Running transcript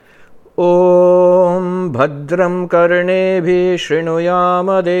ॐ भद्रं कर्णेभिः शृणुयाम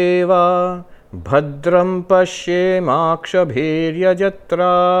देवा भद्रं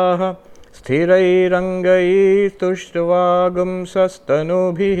पश्येमाक्षभिर्यजत्राः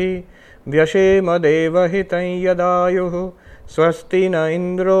स्थिरैरङ्गैस्तुष्ट्वागुंसस्तनूभिः व्यशेम देवहितं यदायुः स्वस्ति न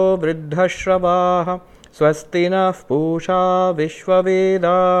इन्द्रो वृद्धश्रवाः स्वस्ति नः पूषा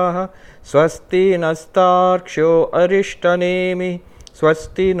विश्ववेदाः स्वस्ति नस्तार्क्ष्यो अरिष्टनेमिः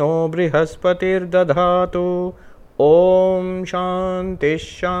स्वस्ति नो बृहस्पतिर्दधातु ॐ शान्ति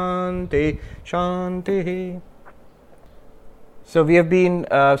शान्ति शान्तिः. So we have been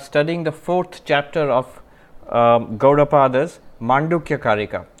studying the fourth chapter of Gaudapada's Mandukya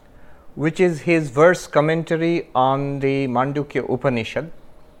Karika, which is his verse commentary on the Mandukya Upanishad.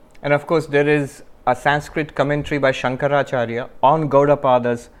 And of course there is a Sanskrit commentary by Shankaracharya on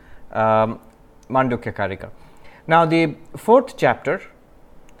Gaudapada's Mandukya Karika. Now the fourth chapter,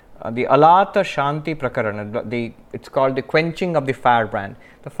 the Alata Shanti Prakarana, it's called the quenching of the firebrand.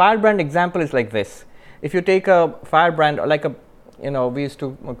 The firebrand example is like this. If you take a firebrand, like we used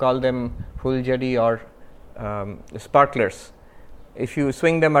to call them Huljadi or sparklers. If you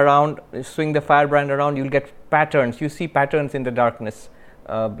swing them around, swing the firebrand around, you'll get patterns. You see patterns in the darkness,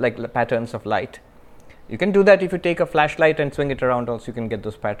 like patterns of light. You can do that if you take a flashlight and swing it around also, you can get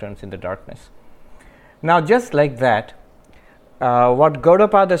those patterns in the darkness. Now just like that, what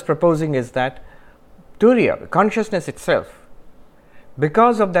Gaudapada is proposing is that Turiya, consciousness itself,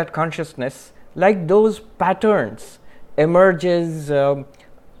 because of that consciousness, like those patterns, emerges the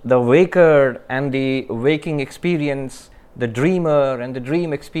waker and the waking experience, the dreamer and the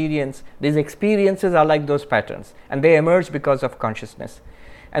dream experience. These experiences are like those patterns and they emerge because of consciousness.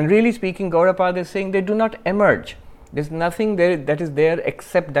 And really speaking, Gaudapada is saying they do not emerge. There's nothing there that is there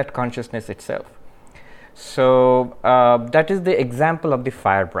except that consciousness itself. So that is the example of the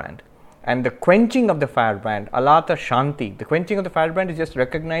firebrand. And the quenching of the firebrand, Alata Shanti, the quenching of the firebrand is just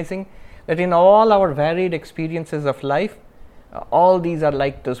recognizing that in all our varied experiences of life, all these are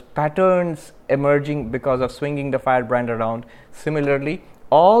like those patterns emerging because of swinging the firebrand around. Similarly,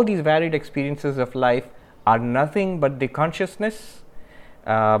 all these varied experiences of life are nothing but the consciousness.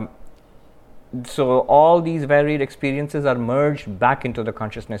 So all these varied experiences are merged back into the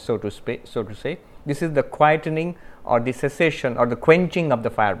consciousness, so to say. This is the quietening or the cessation or the quenching of the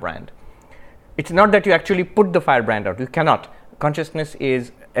firebrand. It's not that you actually put the firebrand out. You cannot. Consciousness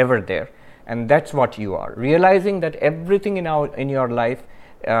is ever there, and that's what you are. Realizing that everything in your life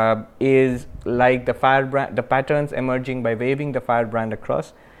is like the firebrand, the patterns emerging by waving the firebrand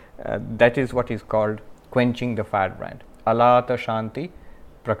across. That is what is called quenching the firebrand. Alata Shanti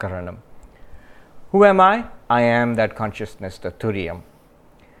Prakaranam. Who am I? I am that consciousness, the Turiyam.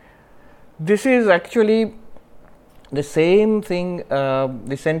 This is actually the same thing,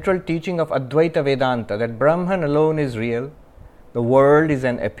 the central teaching of Advaita Vedanta, that Brahman alone is real, the world is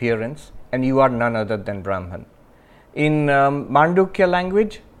an appearance, and you are none other than Brahman. In Mandukya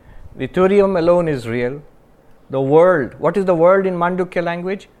language, the Turiyam alone is real. The world, what is the world in Mandukya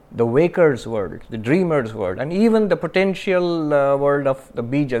language? The waker's world, the dreamer's world, and even the potential world of the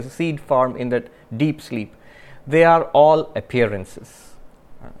bija, seed form in that deep sleep. They are all appearances.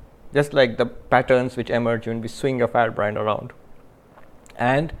 Just like the patterns which emerge when we swing a firebrand around.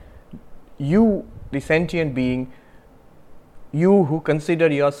 And you, the sentient being, you who consider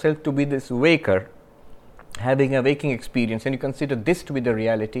yourself to be this waker, having a waking experience, and you consider this to be the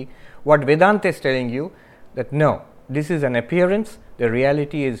reality, what Vedanta is telling you, that no, this is an appearance, the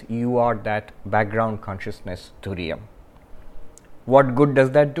reality is you are that background consciousness, Turiyam. What good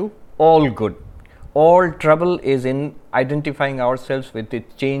does that do? All good. All trouble is in identifying ourselves with the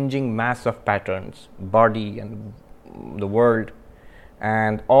changing mass of patterns, body and the world.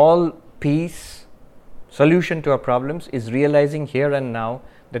 And all peace, solution to our problems is realizing here and now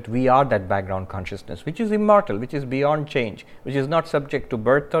that we are that background consciousness, which is immortal, which is beyond change, which is not subject to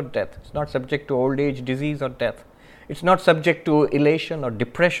birth or death. It's not subject to old age, disease or death. It's not subject to elation or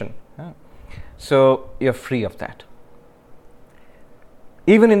depression. So you're free of that.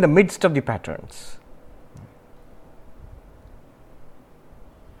 Even in the midst of the patterns.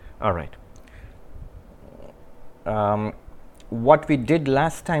 All right. What we did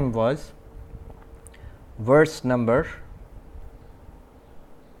last time was verse number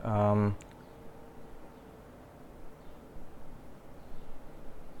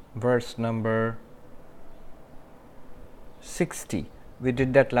 60. We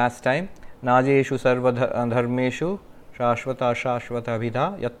did that last time. Najeshu sarva dharmeshu shashvata shashvata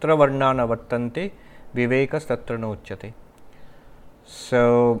vidha yatra varnana vartante vivekas tatra nochyate.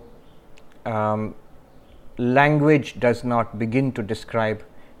 So language does not begin to describe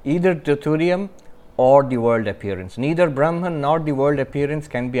either the Turiya or the world appearance. Neither Brahman nor the world appearance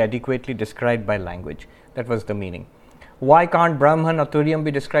can be adequately described by language. That was the meaning. Why can't Brahman or Turiya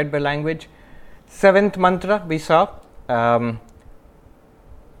be described by language? Seventh mantra we saw,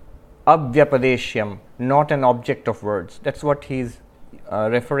 Avyapadeshyam, not an object of words. That's what he's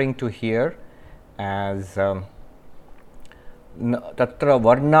referring to here as Tatra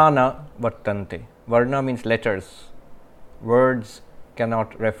Varnana Vartante. Varna means letters. Words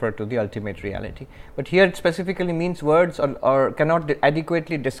cannot refer to the ultimate reality. But here it specifically means words or cannot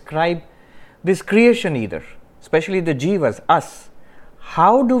adequately describe this creation either, especially the jivas, us.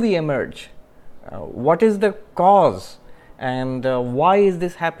 How do we emerge? What is the cause? And why is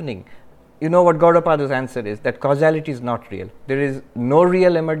this happening? You know what Gaudapada's answer is, that causality is not real. There is no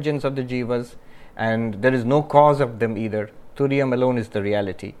real emergence of the jivas, and there is no cause of them either. Turiyam alone is the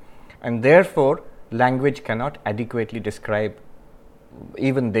reality. And therefore, language cannot adequately describe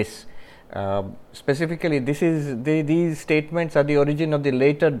even this. Specifically, these statements are the origin of the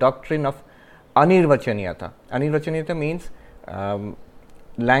later doctrine of Anirvachaniyata. Anirvachaniyata means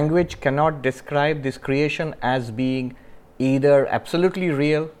language cannot describe this creation as being either absolutely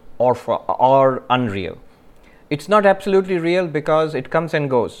real or unreal. It's not absolutely real because it comes and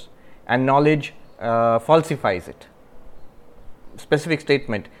goes, and knowledge falsifies it. Specific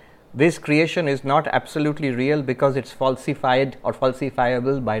statement: this creation is not absolutely real because it's falsified or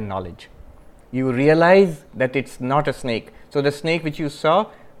falsifiable by knowledge. You realize that it's not a snake. So the snake which you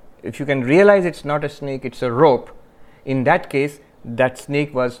saw, if you can realize it's not a snake, it's a rope, in that case, that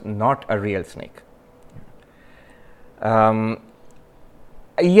snake was not a real snake.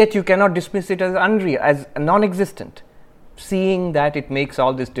 Yet you cannot dismiss it as unreal, as non-existent, seeing that it makes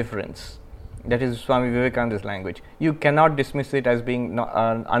all this difference. That is Swami Vivekananda's language. You cannot dismiss it as being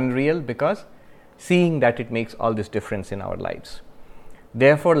unreal because seeing that it makes all this difference in our lives.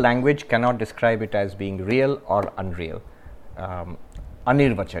 Therefore, language cannot describe it as being real or unreal.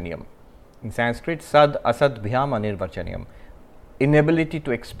 Anirvachaniyam. In Sanskrit, sad asad bhyam anirvachaniyam. Inability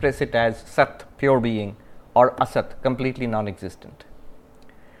to express it as sat, pure being, or asat, completely non-existent.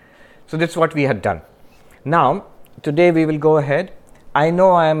 So that's what we had done. Now, today we will go ahead. I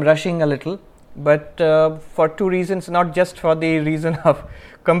know I am rushing a little, but for two reasons, not just for the reason of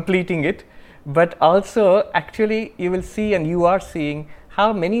completing it, but also actually you will see, and you are seeing,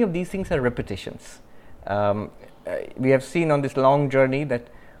 how many of these things are repetitions. We have seen on this long journey that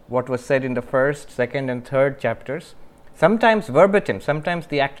what was said in the first, second and third chapters, sometimes verbatim, sometimes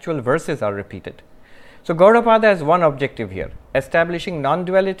the actual verses are repeated. So Gaudapada has one objective here, establishing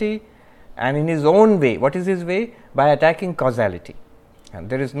non-duality, and in his own way. What is his way? By attacking causality. And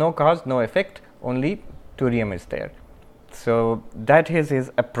there is no cause, no effect, only Turiyam is there. So that is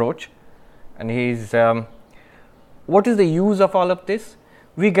his approach. And what is the use of all of this?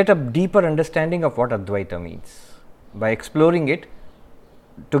 We get a deeper understanding of what Advaita means. By exploring it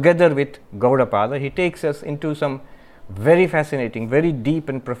together with Gaudapada, he takes us into some very fascinating, very deep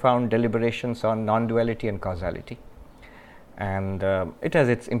and profound deliberations on non-duality and causality. And it has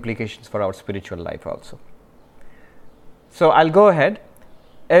its implications for our spiritual life also. So I'll go ahead.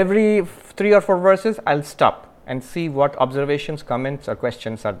 Every 3 or 4 verses, I'll stop and see what observations, comments or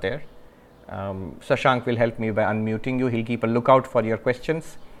questions are there. Sashank will help me by unmuting you. He'll keep a lookout for your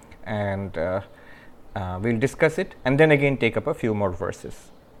questions, and we'll discuss it, and then again take up a few more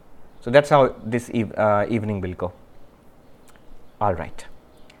verses. So that's how this evening will go. All right.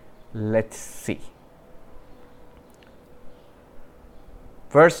 Let's see.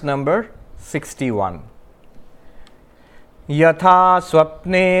 Verse number 61. Yatha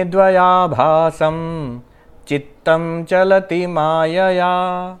swapne dvaya bhasam chittam chalati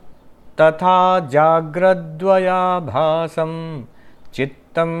mayaya tatha jagradvaya bhasam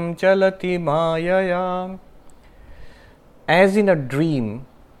chittam chalati mayaya. As in a dream,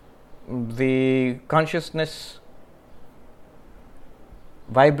 the consciousness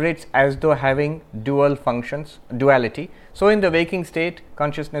vibrates as though having dual functions, duality. So in the waking state,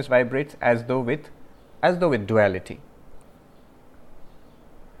 consciousness vibrates as though with duality.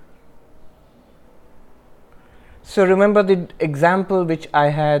 So remember the example which I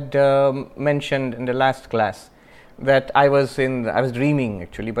had mentioned in the last class, that I was dreaming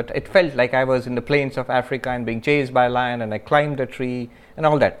actually, but it felt like I was in the plains of Africa and being chased by a lion, and I climbed a tree and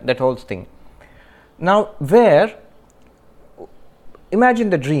all that whole thing. Now imagine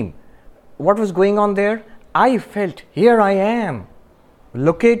the dream. What was going on there? I felt, here I am,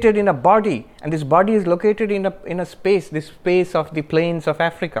 located in a body, and this body is located in a space, this space of the plains of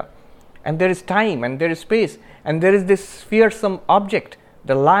Africa. And there is time, and there is space, and there is this fearsome object,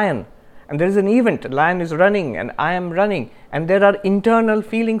 the lion, and there is an event, lion is running and I am running, and there are internal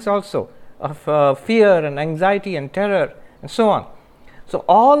feelings also of fear and anxiety and terror and so on. So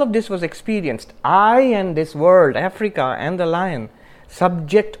all of this was experienced. I and this world, Africa and the lion,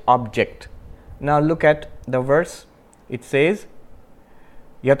 subject object. Now look at the verse. It says,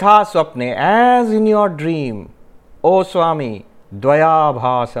 Yatha swapne, as in your dream, O Swami, dvaya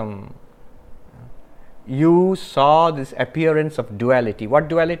bhasam. You saw this appearance of duality. What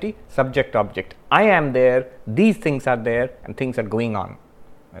duality? Subject object. I am there, these things are there, and things are going on.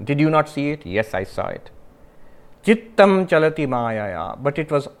 Did you not see it? Yes, I saw it. Chittam chalati mayaya. But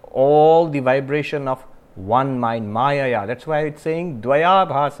it was all the vibration of one mind, mayaya. That's why it's saying dvaya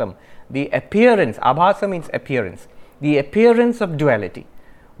bhasam. The appearance, abhasa means appearance. The appearance of duality.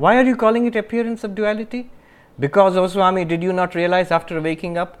 Why are you calling it appearance of duality? Because, O Swami, did you not realize after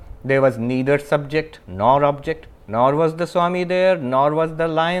waking up, there was neither subject nor object, nor was the Swami there, nor was the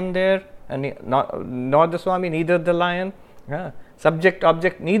lion there, and nor the Swami, neither the lion. Subject,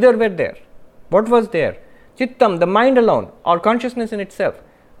 object, neither were there. What was there? Chittam, the mind alone, or consciousness in itself.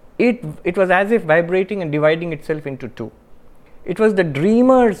 It was as if vibrating and dividing itself into two. It was the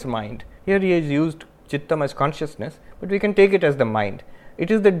dreamer's mind. Here he has used Chittam as consciousness, but we can take it as the mind. It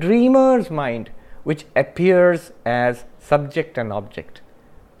is the dreamer's mind which appears as subject and object.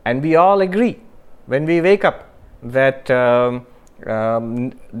 And we all agree when we wake up that there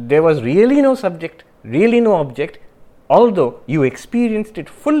was really no subject, really no object, although you experienced it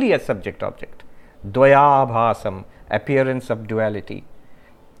fully as subject object. Dvaya bhasam, appearance of duality.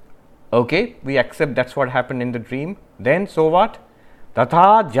 Okay, we accept that's what happened in the dream. Then, so what?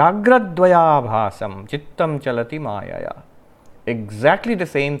 Tatha jagrat dvaya bhasam, chittam chalati mayaya. Exactly the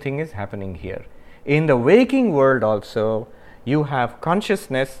same thing is happening here. In the waking world also, you have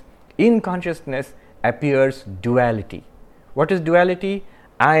consciousness. In consciousness appears duality. What is duality?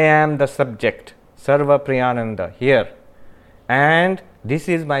 I am the subject, Sarva Priyananda, here, and this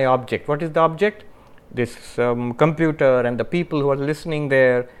is my object. What is the object? This computer and the people who are listening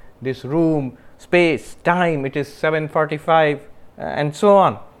there, this room, space, time, it is 7:45 and so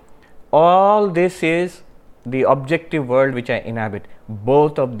on. All this is the objective world which I inhabit.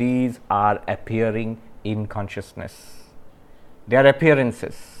 Both of these are appearing in consciousness. They are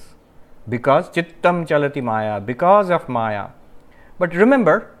appearances because Chittam Chalati Maya, because of Maya. But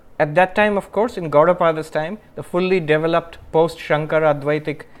remember, at that time, of course, in Gaudapada's time, the fully developed post-Shankara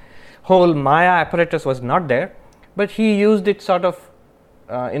Advaitic whole Maya apparatus was not there, but he used it sort of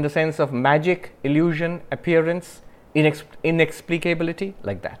in the sense of magic, illusion, appearance, inexplicability,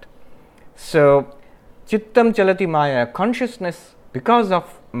 like that. So, Chittam Chalati Maya, consciousness, because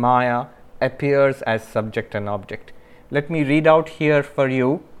of Maya, appears as subject and object. Let me read out here for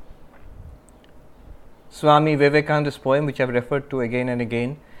you Swami Vivekananda's poem, which I have referred to again and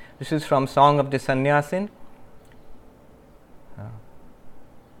again. This is from Song of the Sannyasin.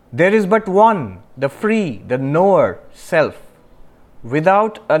 There is but one, the free, the knower, self,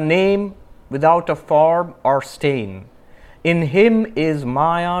 without a name, without a form or stain. In him is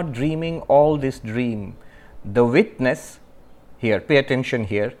Maya dreaming all this dream. The witness, here, pay attention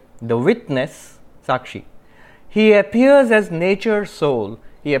here, the witness, Sakshi, he appears as nature, soul,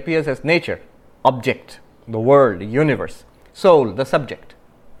 he appears as nature, object, the world, the universe, soul, the subject.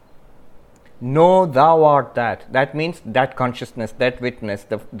 Know thou art that. That means that consciousness, that witness,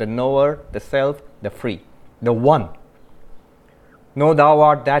 the knower, the self, the free, the one. Know thou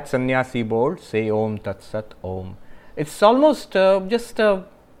art that, sannyasi bold, say Om Tat Sat Om. It's almost just putting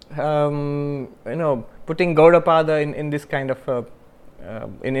Gaudapada in this kind of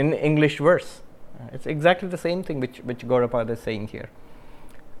in English verse. It's exactly the same thing which Gaudapada is saying here.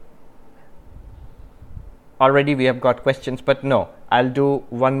 Already we have got questions, but no, I'll do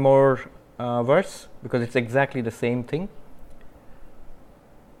one more verse because it's exactly the same thing,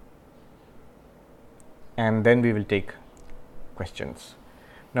 and then we will take questions.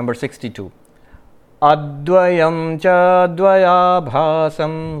 Number 62. Advayam cha dvaya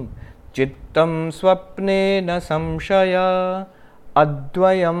bhasam chittam swapne na samshaya.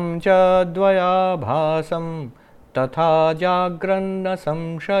 Advayam cha dvaya bhasam tatha jagran na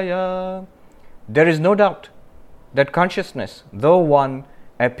samshaya. There is no doubt that consciousness, though one,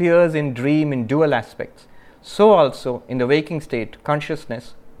 appears in dream in dual aspects. So also in the waking state,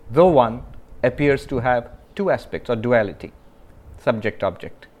 consciousness, though one, appears to have two aspects or duality,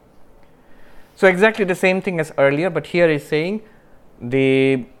 subject-object. So exactly the same thing as earlier, but here is saying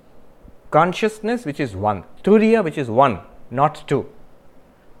the consciousness which is one, turiya which is one, not two,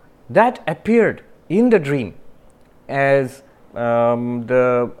 that appeared in the dream as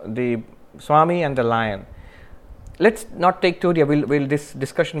the Swami and the lion. let's not take Turiya. This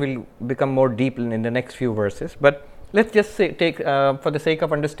discussion will become more deep in the next few verses. But let's just take, for the sake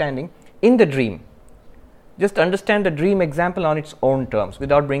of understanding, in the dream, just understand the dream example on its own terms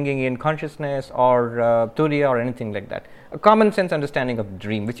without bringing in consciousness or Turiya or anything like that. A common sense understanding of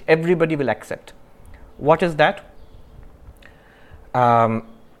dream, which everybody will accept. What is that?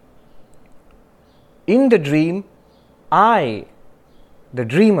 In the dream, I, the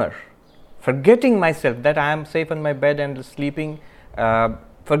dreamer, forgetting myself, that I am safe on my bed and sleeping,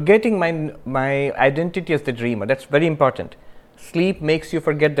 forgetting my identity as the dreamer. That's very important. Sleep makes you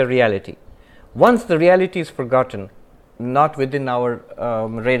forget the reality. Once the reality is forgotten, not within our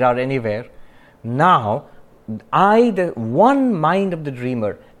radar anywhere, now I, the one mind of the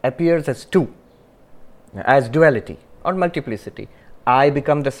dreamer, appears as two, as duality or multiplicity. I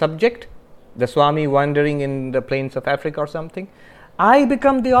become the subject, the Swami wandering in the plains of Africa or something. I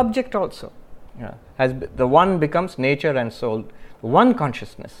become the object also. As the one becomes nature and soul, one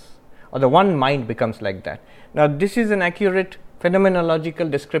consciousness or the one mind becomes like that. Now, this is an accurate phenomenological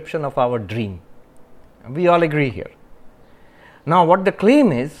description of our dream. We all agree here. Now, what the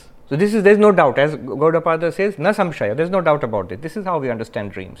claim is, so there is no doubt, as Gaudapada says, na samshaya, there is no doubt about it. This is how we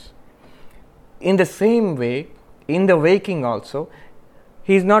understand dreams. In the same way, in the waking also,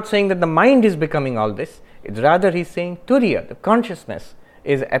 he is not saying that the mind is becoming all this. It's rather he is saying Turiya, the consciousness,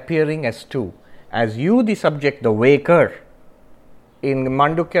 is appearing as two. As you, the subject, the waker, in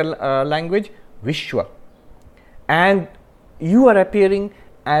Mandukya language, Vishwa, and you are appearing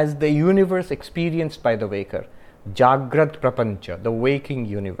as the universe experienced by the waker, Jagrat Prapancha, the waking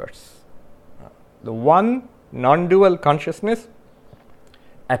universe. The one non-dual consciousness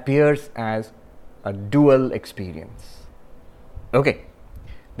appears as a dual experience. Okay,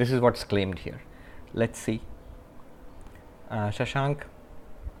 this is what's claimed here. Let's see. Shashank.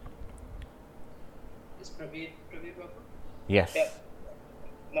 Is Praveer Babu? Yes. Yeah.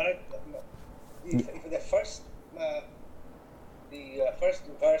 The first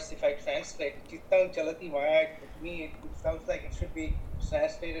verse, if I translate, Chittam Chalati Maya, to me it sounds like it should be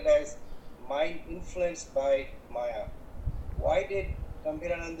translated as mind influenced by Maya. Why did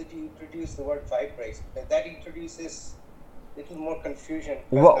Gambhiranandaji introduce the word vibrates? That introduces a little more confusion.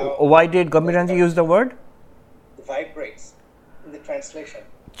 Why did Gambhiranandaji use the word? Vibrates in the translation.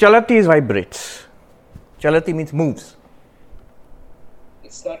 Chalati is vibrates. Chalati means moves.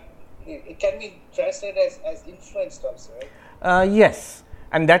 It's not. It can be translated as influenced also, right? Yes,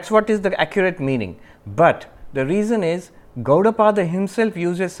 and that's what is the accurate meaning. But the reason is Gaudapada himself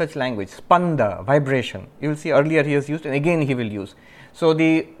uses such language, spanda, vibration. You will see earlier he has used, and again he will use. So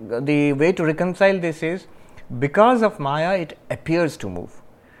the way to reconcile this is, because of Maya it appears to move.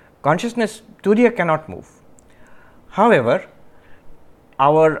 Consciousness, Turiya, cannot move. However,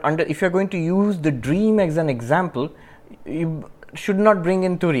 if you are going to use the dream as an example, you should not bring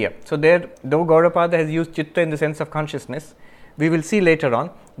in Turiya. So there, though Gaudapada has used Chitta in the sense of consciousness, we will see later on,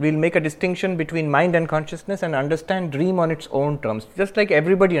 we will make a distinction between mind and consciousness and understand dream on its own terms, just like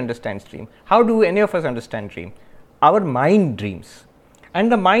everybody understands dream. How do any of us understand dream? Our mind dreams. And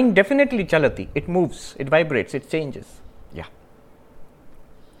the mind definitely chalati, it moves, it vibrates, it changes. Yeah.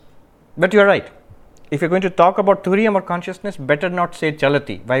 But you are right. If you are going to talk about Turiyam or consciousness, better not say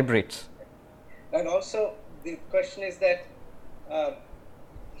chalati, vibrates. And also, the question is that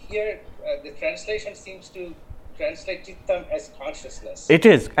here the translation seems to translate Chittam as consciousness. It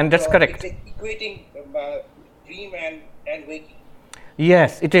is, and that's correct. It's equating dream and waking.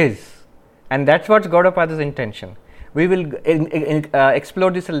 Yes, it is. And that's what's Gaudapada's intention. We will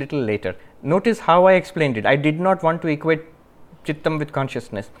explore this a little later. Notice how I explained it. I did not want to equate Chittam with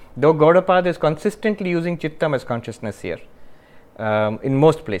consciousness, though Gaudapada is consistently using Chittam as consciousness here in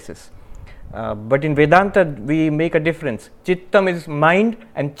most places. But in Vedanta, we make a difference. Chittam is mind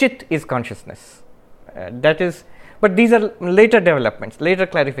and Chit is consciousness. But these are later developments, later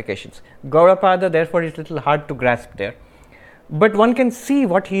clarifications. Gaudapada, therefore, is a little hard to grasp there. But one can see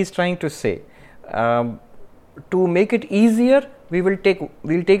what he is trying to say. To make it easier, we'll take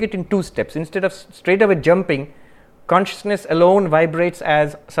it in two steps. Instead of straight away jumping, consciousness alone vibrates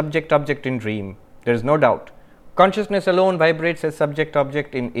as subject-object in dream. There is no doubt. Consciousness alone vibrates as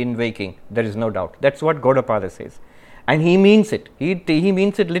subject-object in waking. There is no doubt. That's what Gaudapada says. And he means it. He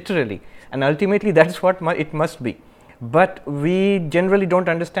means it literally. And ultimately, that's what it must be. But we generally don't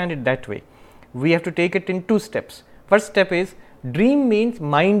understand it that way. We have to take it in two steps. First step is, dream means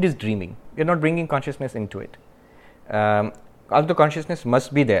mind is dreaming. You're not bringing consciousness into it. Although consciousness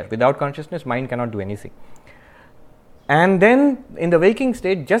must be there. Without consciousness, mind cannot do anything. And then in the waking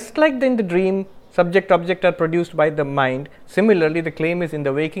state, just like in the dream, subject object are produced by the mind. Similarly, the claim is in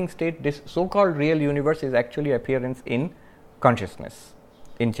the waking state, this so called real universe is actually appearance in consciousness,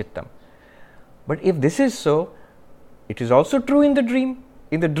 in Chittam. But if this is so, it is also true in the dream.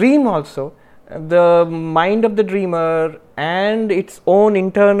 In the dream also, the mind of the dreamer and its own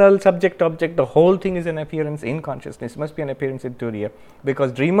internal subject object, the whole thing is an appearance in consciousness, must be an appearance in Turiya,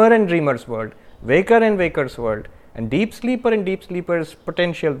 because dreamer and dreamer's world, waker and waker's world, and deep sleeper and deep sleeper's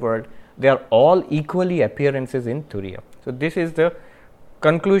potential world, they are all equally appearances in Turiya. So this is the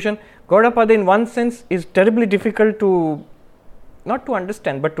conclusion. Gaudapada in one sense is terribly difficult to, not to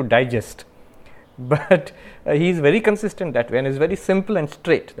understand, but to digest. But he is very consistent that way and is very simple and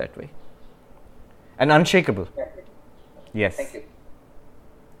straight that way. And unshakable. Yes. Thank you.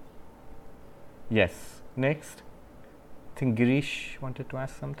 Yes. Next. I think Girish wanted to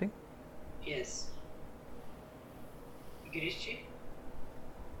ask something. Yes. Girishji?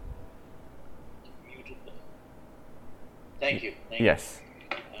 Muted. Thank you. Yes.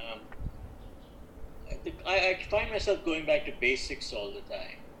 I find myself going back to basics all the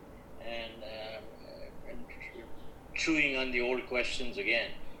time and chewing on the old questions again.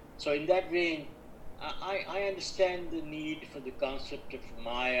 So in that vein, I understand the need for the concept of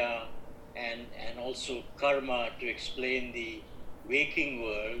Maya and also karma to explain the waking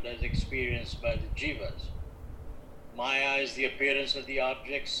world as experienced by the jivas. Maya is the appearance of the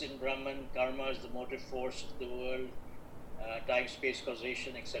objects in Brahman, karma is the motive force of the world, time, space,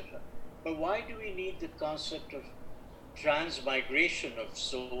 causation, etc. But why do we need the concept of transmigration of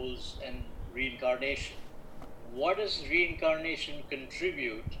souls and reincarnation? What does reincarnation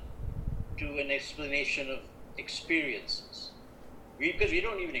contribute to an explanation of experiences? Because we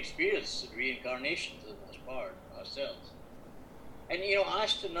don't even experience reincarnation for the most part ourselves. And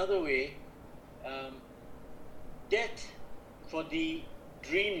asked another way, death for the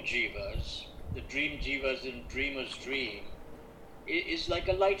dream jivas in dreamer's dream, is like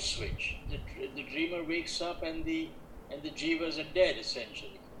a light switch. The dreamer wakes up and the jivas are dead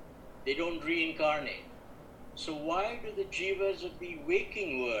essentially. They don't reincarnate. So why do the jivas of the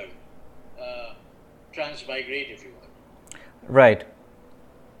waking world transmigrate, if you will? Right.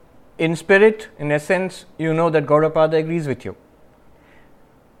 In spirit, in essence, you know that Gaudapada agrees with you.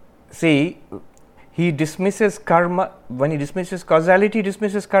 See, he dismisses karma. When he dismisses causality, he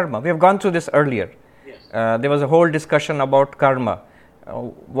dismisses karma. We have gone through this earlier. Yes. There was a whole discussion about karma.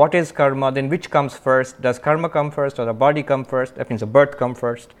 What is karma? Then which comes first? Does karma come first or the body come first? That means the birth come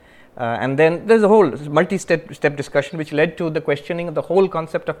first. And then there's a whole multi-step discussion which led to the questioning of the whole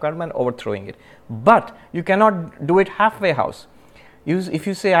concept of karma and overthrowing it. But you cannot do it halfway house. If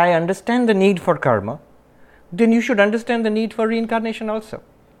you say, I understand the need for karma, then you should understand the need for reincarnation also.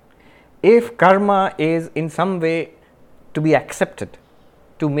 If karma is in some way to be accepted,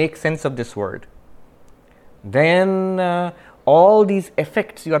 to make sense of this world, then all these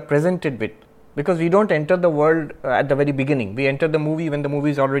effects you are presented with, because we don't enter the world at the very beginning. We enter the movie when the movie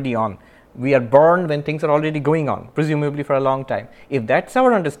is already on. We are born when things are already going on, presumably for a long time. If that's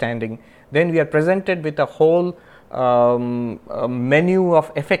our understanding, then we are presented with a whole menu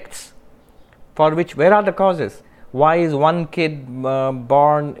of effects for which, where are the causes? Why is one kid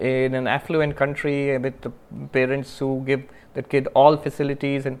born in an affluent country with the parents who give that kid all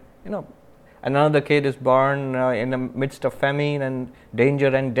facilities, and another kid is born in the midst of famine and danger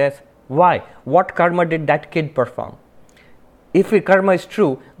and death? Why? What karma did that kid perform? If karma is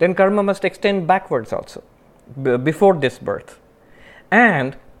true, then karma must extend backwards also, before this birth.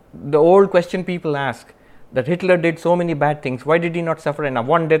 And the old question people ask, that Hitler did so many bad things, why did he not suffer enough?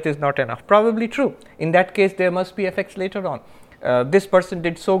 One death is not enough. Probably true. In that case, there must be effects later on. This person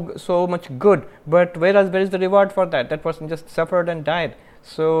did so much good, but where is the reward for that? That person just suffered and died.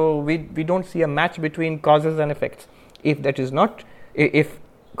 So we don't see a match between causes and effects. If that is not, if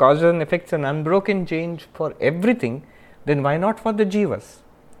causes and effects are an unbroken chain for everything, then why not for the jivas?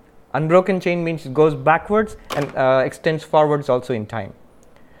 Unbroken chain means it goes backwards and extends forwards also in time.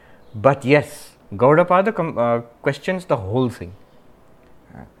 But yes, Gaudapada questions the whole thing.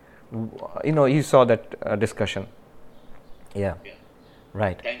 You saw that discussion. Yeah.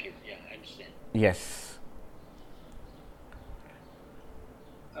 Right. Thank you. Yeah, I understand. Yes.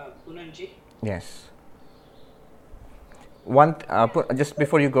 Punanji? Yes. Just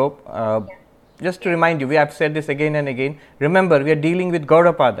before you go, just to remind you, we have said this again and again. Remember, we are dealing with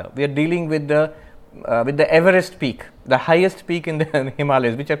Gaudapada. We are dealing with the Everest peak, the highest peak in the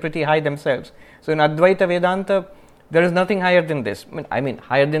Himalayas, which are pretty high themselves. So in Advaita Vedanta, there is nothing higher than this. I mean,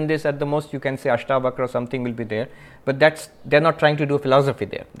 higher than this at the most you can say Ashtavakra or something will be there, but they're not trying to do philosophy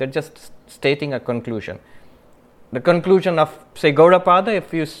there. They're just stating a conclusion. The conclusion of, say, Gaudapada,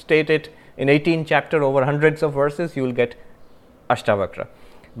 if you state it in 18 chapter over hundreds of verses, you will get Ashtavakra.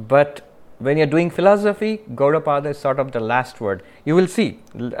 But when you're doing philosophy, Gaudapada is sort of the last word. You will see,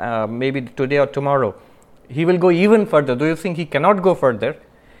 maybe today or tomorrow, he will go even further. Do you think he cannot go further?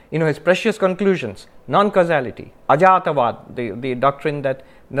 His precious conclusions, non-causality, ajatavad, the doctrine that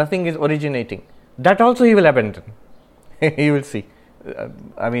nothing is originating, that also he will abandon. You will see.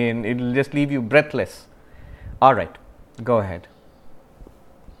 It will just leave you breathless. All right, go ahead.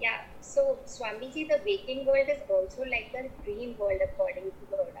 Yeah, so Swamiji, the waking world is also like the dream world according to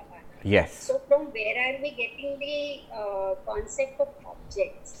Gaudapada. Yes. So from where are we getting the concept of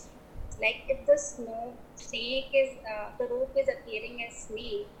objects? Like if the snake is, the rope is appearing as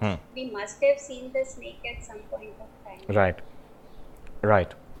snake, we must have seen the snake at some point of time.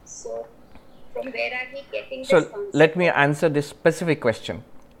 Right. So from where are we getting this So concept? let me answer this specific question.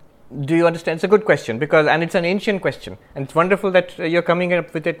 Do you understand? It's a good question and it's an ancient question, and it's wonderful that you're coming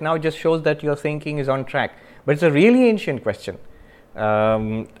up with it now. Just shows that your thinking is on track. But it's a really ancient question.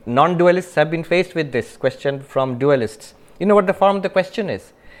 Non-dualists have been faced with this question from dualists. You know what the form of the question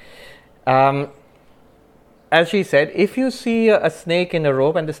is? As she said, if you see a snake in a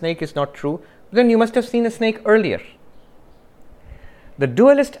rope and the snake is not true, then you must have seen a snake earlier. The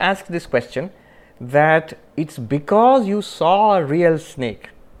dualist asks this question that it's because you saw a real snake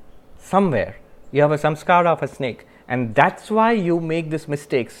somewhere. You have a samskara of a snake, and that's why you make this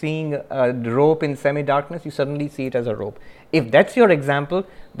mistake. Seeing a rope in semi-darkness, you suddenly see it as a rope. If that's your example,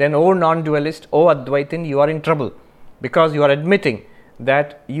 then oh non-dualist, oh Advaitin, you are in trouble, because you are admitting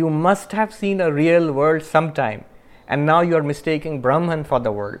that you must have seen a real world sometime, and now you are mistaking Brahman for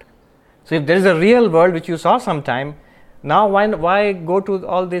the world. So if there is a real world which you saw sometime, now why go to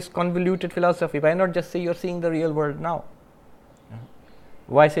all this convoluted philosophy? Why not just say you're seeing the real world now?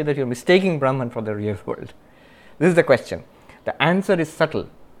 Why say that you're mistaking Brahman for the real world? This is the question. The answer is subtle,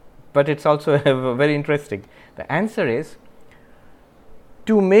 but it's also very interesting. The answer is,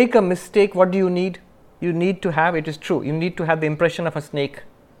 to make a mistake, what do you need? You need to have, it is true, you need to have the impression of a snake,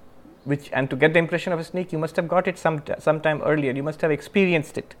 and to get the impression of a snake, you must have got it sometime earlier. You must have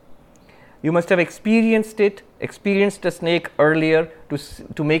experienced it. You must have experienced a snake earlier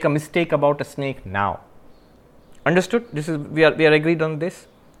to make a mistake about a snake now. Understood? We are agreed on this.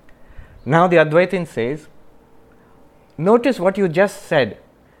 Now the Advaitin says, notice what you just said.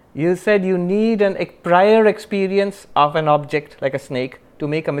 You said you need a prior experience of an object like a snake to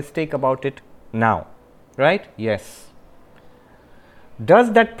make a mistake about it now. Right? Yes.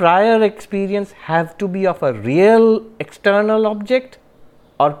 Does that prior experience have to be of a real external object,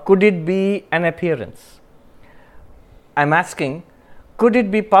 or could it be an appearance? I'm asking, could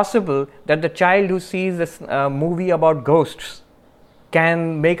it be possible that the child who sees this movie about ghosts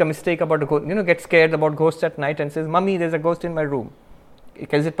can make a mistake about a ghost, get scared about ghosts at night and says, "Mummy, there's a ghost in my room."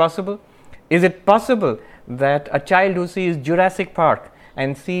 Is it possible? Is it possible that a child who sees Jurassic Park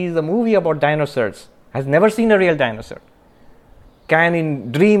and sees a movie about dinosaurs, has never seen a real dinosaur,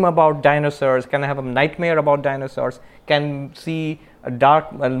 can dream about dinosaurs, can have a nightmare about dinosaurs, can see a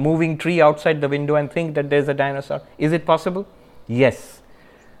dark moving tree outside the window and think that there's a dinosaur? Is it possible? Yes.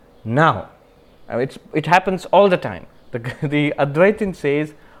 Now, it happens all the time. The Advaitin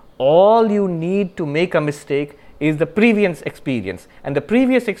says all you need to make a mistake is the previous experience, and the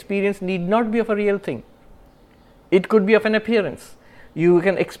previous experience need not be of a real thing. It could be of an appearance. You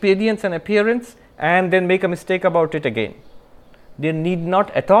can experience an appearance and then make a mistake about it again. They need not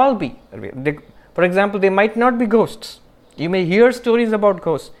at all be. For example, they might not be ghosts. You may hear stories about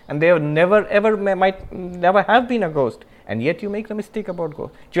ghosts, and they have might never have been a ghost, and yet you make the mistake about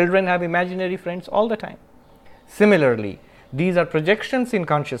ghosts. Children have imaginary friends all the time. Similarly, these are projections in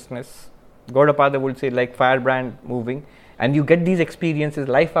consciousness. Gaudapada would say, like firebrand moving, and you get these experiences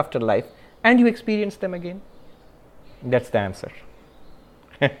life after life, and you experience them again. That's the answer.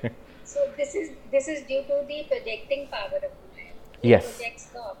 So this is due to the projecting power of Maya. Yes. It projects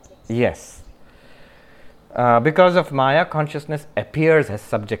the objects. Yes. Because of Maya, consciousness appears as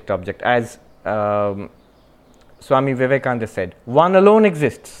subject-object. As Swami Vivekananda said, one alone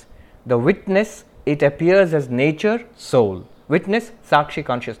exists. The witness, it appears as nature, soul. Witness, Sakshi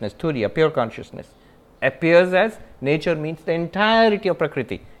consciousness, Turiya, pure consciousness. Appears as nature means the entirety of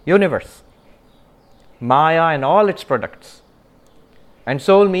Prakriti, universe. Maya and all its products. And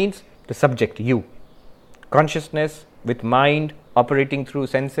soul means the subject, you. Consciousness with mind operating through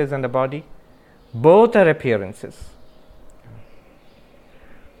senses and the body. Both are appearances.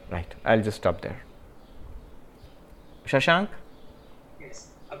 Right, I'll just stop there. Shashank? Yes.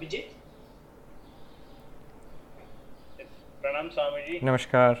 Abhijit? Pranam Swamiji.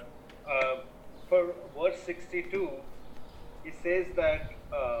 Namaskar. For verse 62, it says that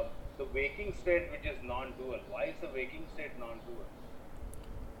the waking state which is non-dual. Why is the waking state non-dual?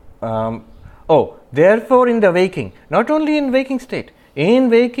 Therefore in the waking, not only in waking state, in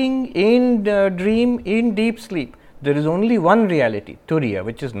waking, in dream, in deep sleep, there is only one reality, Turiya,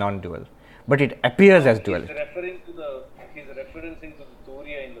 which is non-dual, but it appears as duality. He's referencing to the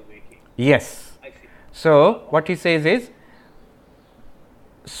Turiya in the waking. Yes. I see. So what he says is,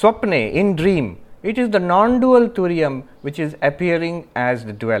 Swapne, in dream, it is the non-dual Turiyam which is appearing as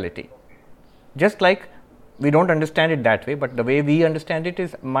the duality. Just like we don't understand it that way, but the way we understand it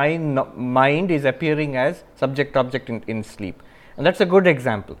is mind is appearing as subject-object in sleep. And that's a good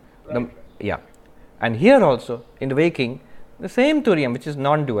example. Right. And here also, in the waking, the same Turiyam, which is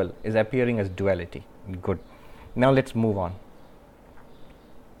non-dual, is appearing as duality. Good. Now let's move on.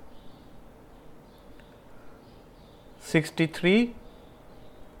 63,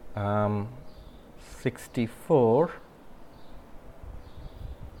 64.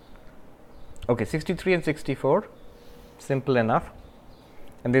 Okay, 63 and 64, simple enough.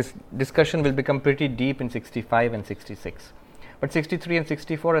 And this discussion will become pretty deep in 65 and 66. But 63 and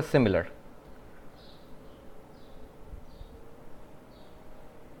 64 are similar.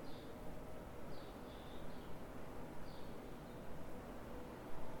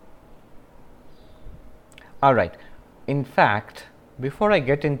 All right. In fact, before I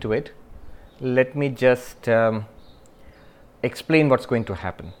get into it, let me just explain what's going to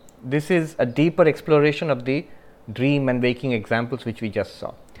happen. This is a deeper exploration of the dream and waking examples which we just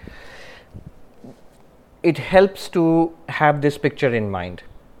saw. It helps to have this picture in mind.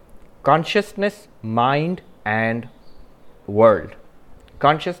 Consciousness, mind and world.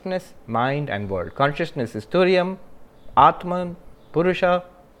 Consciousness, mind and world. Consciousness is Turiyam, Atman, Purusha,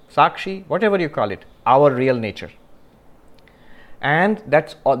 Sakshi, whatever you call it, our real nature. And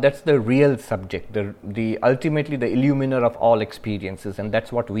that's the real subject, the ultimately the illuminer of all experiences, and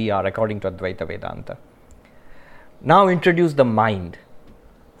that's what we are according to Advaita Vedanta. Now introduce the mind.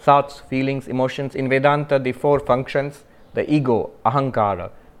 Thoughts, feelings, emotions. In Vedanta, the four functions, the ego, ahankara,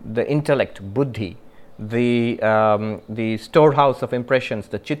 the intellect, buddhi, the storehouse of impressions,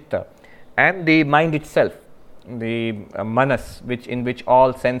 the chitta, and the mind itself, the manas, in which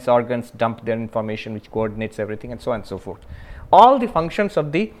all sense organs dump their information, which coordinates everything, and so on and so forth. All the functions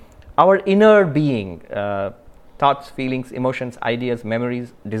of our inner being, thoughts, feelings, emotions, ideas,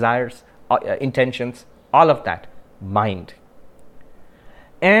 memories, desires, intentions, all of that, mind.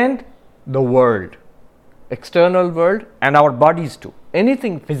 And the world, external world, and our bodies too.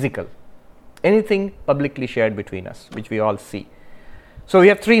 Anything physical, anything publicly shared between us, which we all see. So we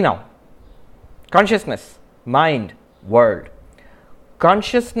have three now: consciousness, mind, world.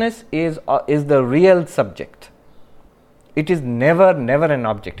 Consciousness is the real subject. It is never an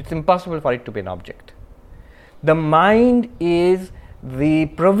object. It's impossible for it to be an object. The mind is the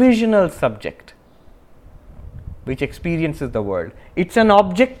provisional subject which experiences the world. It's an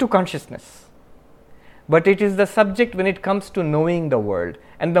object to consciousness, but it is the subject when it comes to knowing the world,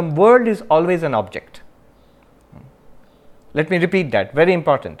 and the world is always an object. Let me repeat that, very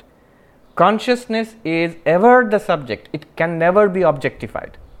important. Consciousness is ever the subject. It can never be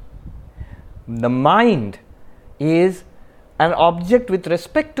objectified. The mind is an object with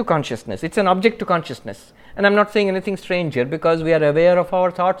respect to consciousness. It's an object to consciousness. And I'm not saying anything strange here, because we are aware of our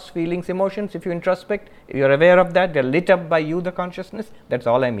thoughts, feelings, emotions. If you introspect, if you're aware of that, they're lit up by you, the consciousness. That's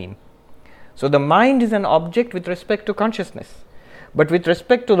all I mean. So the mind is an object with respect to consciousness. But with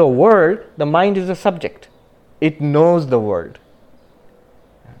respect to the world, the mind is a subject. It knows the world.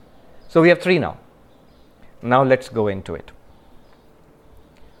 So we have three now. Now let's go into it.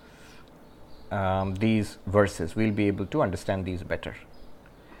 These verses, we'll be able to understand these better.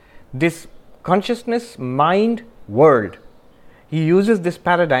 This consciousness, mind, world, he uses this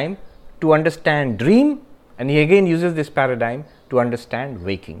paradigm to understand dream, and he again uses this paradigm to understand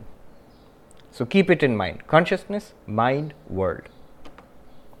waking. So keep it in mind: consciousness, mind, world.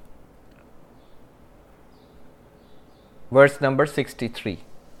 Verse number 63.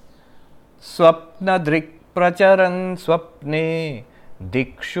 Swapna drik pracharan swapne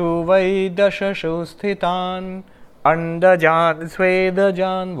dikshu vaidashashu sthitan andajan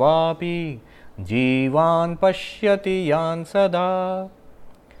svedajan vapi jivan pashyati yan sada.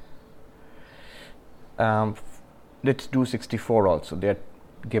 Let's do 64 also. They are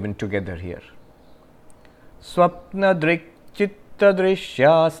given together here. Swapna drik chitta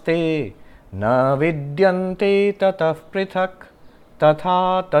drishyaste na vidyante tatah prithak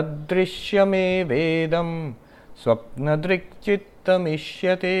tatha tadrishyame vedam swapna drik chittam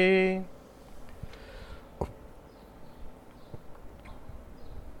ishyate.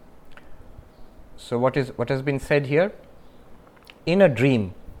 So what has been said here? In a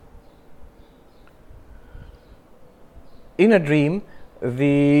dream, in a dream,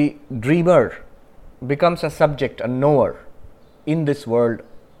 the dreamer becomes a subject, a knower in this world.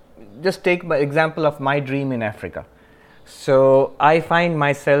 Just take my example of my dream in Africa. So I find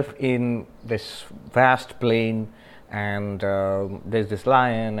myself in this vast plain, and there's this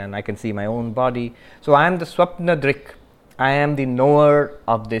lion, and I can see my own body. So I am the Swapnadrik. I am the knower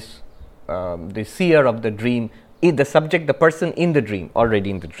of this, the seer of the dream, the subject, the person in the dream,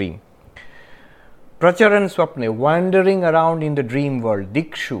 already in the dream. Pracharan Swapne, wandering around in the dream world,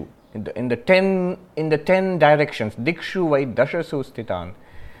 Dikshu, in the 10 directions, Dikshu vai dashasu stitan.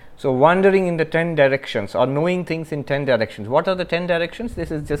 So wandering in the 10 directions, or knowing things in 10 directions. What are the 10 directions?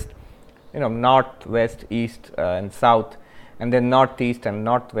 This is just, north, west, east, and south, and then northeast and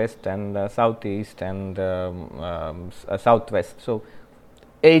northwest and southeast and southwest. So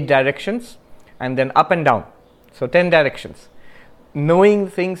 8 directions, and then up and down. So 10 directions. Knowing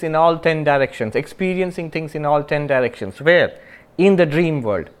things in all 10 directions, experiencing things in all 10 directions. Where? In the dream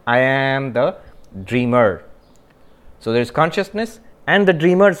world. I am the dreamer. So there is consciousness and the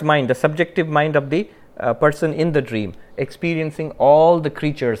dreamer's mind, the subjective mind of the person in the dream, experiencing all the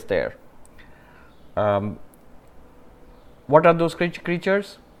creatures there. What are those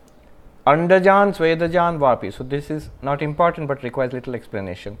creatures? Andajan, Svedajan, Vapi. So this is not important but requires little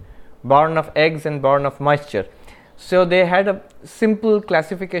explanation. Born of eggs and born of moisture. So they had a simple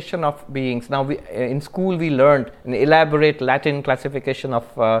classification of beings. Now in school we learned an elaborate Latin classification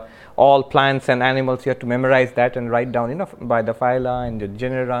of all plants and animals. You have to memorize that and write down, by the phyla and the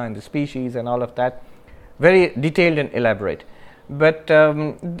genera and the species and all of that. Very detailed and elaborate. But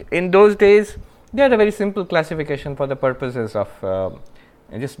in those days, they had a very simple classification for the purposes of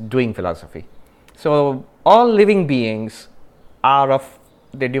just doing philosophy. So all living beings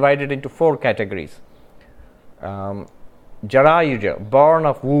they're divided into 4 categories. Jarayuja, born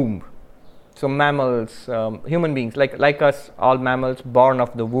of womb. So mammals, human beings like us, all mammals born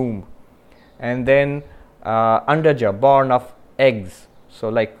of the womb. And then Andaja, born of eggs. So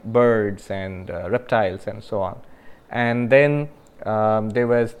like birds and reptiles and so on. And then there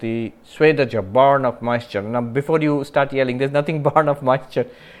was the Svedaja, born of moisture. Now before you start yelling, there's nothing born of moisture.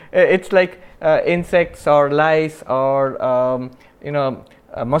 It's like insects or lice or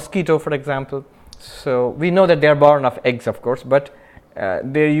a mosquito, for example. So we know that they are born of eggs, of course, but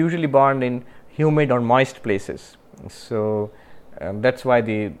they're usually born in humid or moist places. So that's why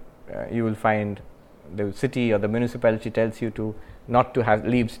you will find the city or the municipality tells you to not to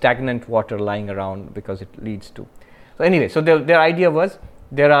leave stagnant water lying around, because it leads to. So anyway, so their idea was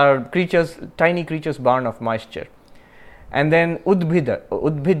there are creatures, tiny creatures born of moisture. And then Udbhid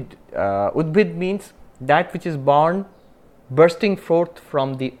means that which is born, bursting forth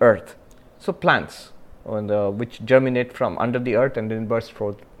from the earth. So plants, which germinate from under the earth and then burst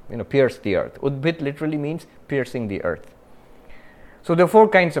forth, pierce the earth. Udbhid literally means piercing the earth. So there are 4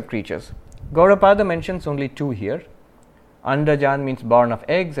 kinds of creatures. Gaudapada mentions only 2 here. Andajan means born of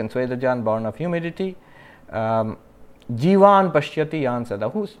eggs, and Svedajan born of humidity. Jivan pashyati yan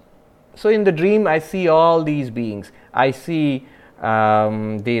sada. So in the dream I see all these beings. I see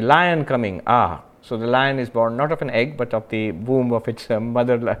the lion coming. So the lion is born not of an egg but of the womb of its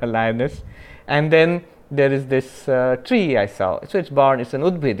mother lioness. And then there is this tree I saw. So it's an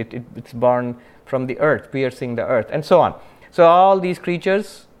udbhid. It's born from the earth, piercing the earth, and so on. So all these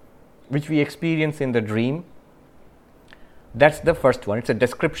creatures which we experience in the dream, that's the first one. It's a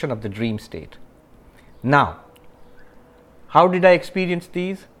description of the dream state. Now, how did I experience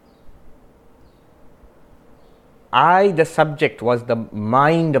these? I, the subject, was the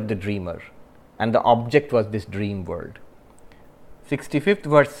mind of the dreamer, and the object was this dream world. 65th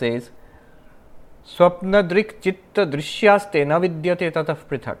verse says, Swapnadrik chitta drisyaste na vidyate tatah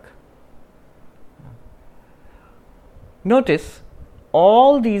prithak. Notice,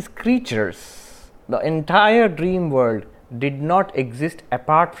 all these creatures, the entire dream world, did not exist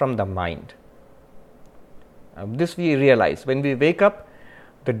apart from the mind. This we realize. When we wake up,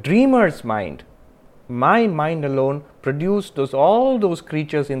 the dreamer's mind, my mind alone, produced all those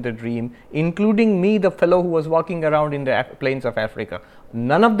creatures in the dream, including me, the fellow who was walking around in the plains of Africa.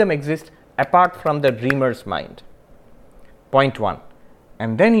 None of them exist apart from the dreamer's mind. Point 1.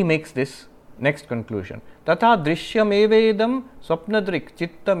 And then he makes this next conclusion. Tatha drishyam evedam swapnadrik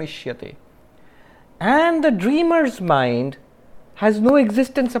chittam ishyate. And the dreamer's mind has no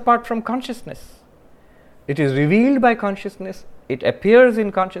existence apart from consciousness. It is revealed by consciousness, it appears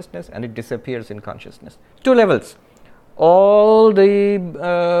in consciousness, and it disappears in consciousness. 2 levels. All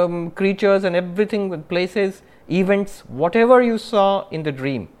the creatures and everything, with places, events, whatever you saw in the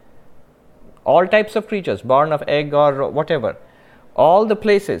dream, all types of creatures, born of egg or whatever, all the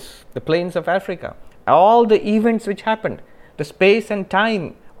places, the plains of Africa, all the events which happened, the space and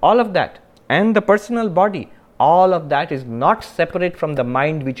time, all of that, and the personal body, all of that is not separate from the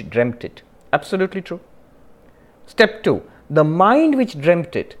mind which dreamt it. Absolutely true. Step 2, the mind which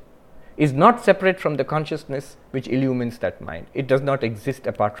dreamt it is not separate from the consciousness which illumines that mind. It does not exist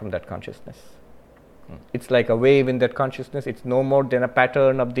apart from that consciousness. It's like a wave in that consciousness. It's no more than a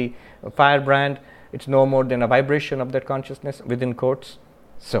pattern of the firebrand. It's no more than a vibration of that consciousness, within quotes.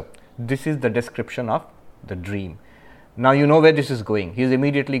 So, this is the description of the dream. Now you know where this is going. He is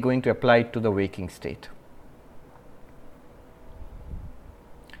immediately going to apply it to the waking state.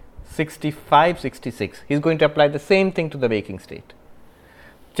 65, 66. He is going to apply the same thing to the waking state.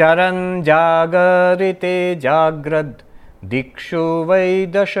 Charan jagarite jagrad dikshu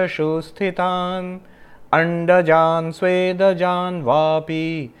vaidashashu sthitan andajan swedajan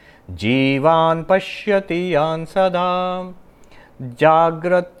vapi jivan pashyati yan sadam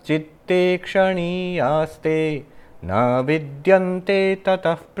jagrat chitte kshaniyaste na vidyante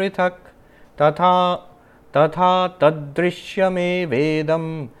tatah prithak tatha tadrishyame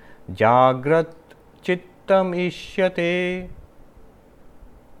vedam jagrat chittam ishyate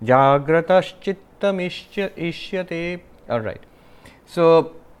jagrataschittam ishyate. All right.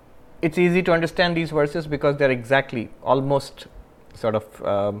 So it's easy to understand these verses because they're exactly almost sort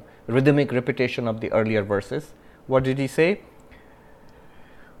of rhythmic repetition of the earlier verses. What did he say?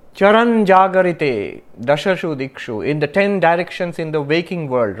 Charan jagarite dashashu dikshu, in the 10 directions in the waking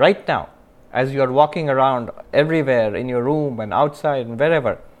world right now, as you are walking around everywhere, in your room and outside and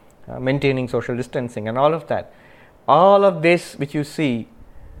wherever, maintaining social distancing and all of that, all of this which you see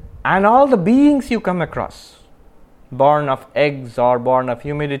and all the beings you come across, born of eggs or born of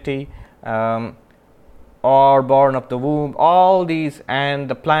humidity or born of the womb, all these, and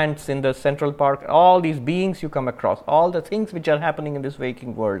the plants in the Central Park, all these beings you come across, all the things which are happening in this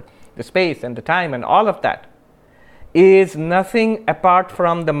waking world, the space and the time and all of that, is nothing apart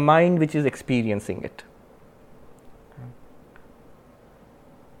from the mind which is experiencing it.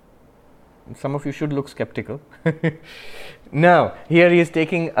 Some of you should look skeptical. Now, here he is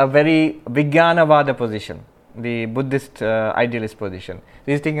taking a very Vijnanavada position, the Buddhist idealist position.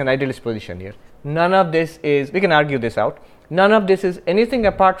 He is taking an idealist position here. None of this is, we can argue this out, none of this is anything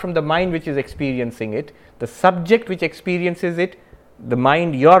apart from the mind which is experiencing it, the subject which experiences it, the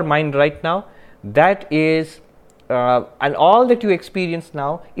mind, your mind right now, that is, and all that you experience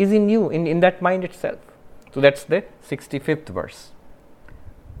now is in you, in that mind itself. So that's the 65th verse.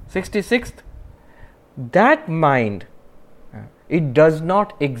 66th, that mind, it does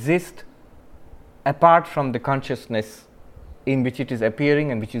not exist apart from the consciousness in which it is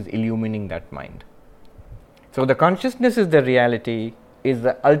appearing and which is illumining that mind. So the consciousness is the reality, is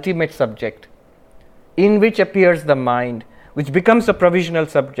the ultimate subject in which appears the mind, which becomes a provisional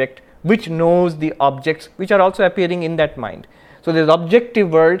subject, which knows the objects which are also appearing in that mind. So this objective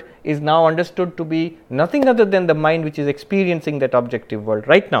world is now understood to be nothing other than the mind which is experiencing that objective world.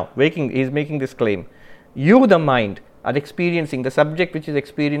 Right now, waking, he is making this claim. You, the mind, are experiencing the subject which is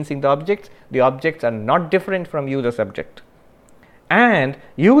experiencing the objects are not different from you, the subject. And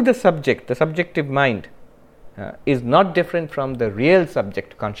you, the subject, the subjective mind, is not different from the real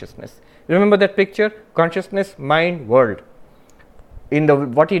subject consciousness. Remember that picture? Consciousness, mind, world.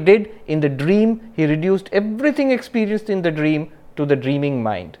 What he did in the dream, he reduced everything experienced in the dream to the dreaming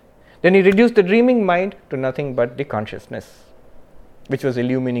mind. Then he reduced the dreaming mind to nothing but the consciousness, which was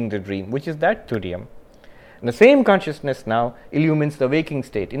illumining the dream, which is that Turiya. And the same consciousness now illumines the waking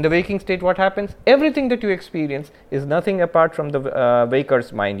state. In the waking state, what happens? Everything that you experience is nothing apart from the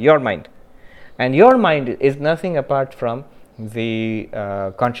waker's mind, your mind. And your mind is nothing apart from the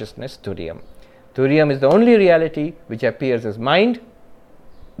consciousness, Turiya. Turiya is the only reality which appears as mind,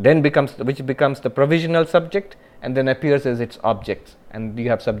 then becomes the provisional subject, and then appears as its objects, and you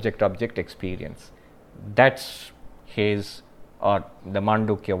have subject-object experience. That's his, or the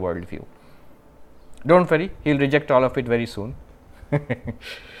Mandukya worldview. Don't worry, he'll reject all of it very soon.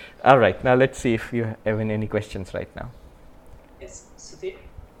 All right, now let's see if you have any questions right now. Yes, Sudhir.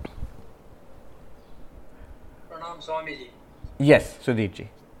 Pranam Swamiji. Yes, Sudhirji.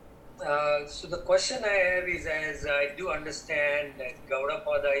 So the question I have is, as I do understand that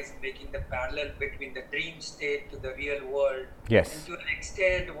Gaudapada is making the parallel between the dream state to the real world. Yes. And to an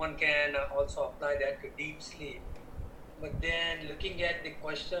extent, one can also apply that to deep sleep. But then looking at the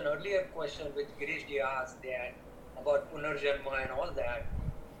earlier question which Girishji asked that about Punarjanma and all that,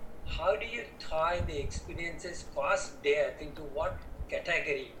 how do you tie the experiences past death into what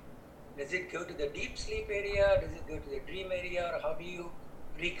category? Does it go to the deep sleep area? Does it go to the dream area? Or how do you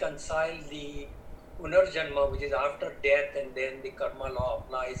reconcile the Punarjanma, which is after death, and then the karma law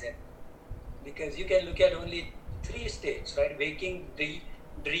applies? And because you can look at only three states, right? Waking,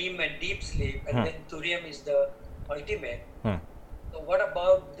 dream, and deep sleep, and then Turiya is the ultimate. So what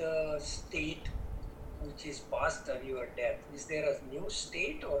about the state which is past your death? Is there a new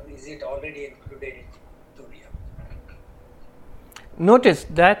state, or is it already included in Turiya? Notice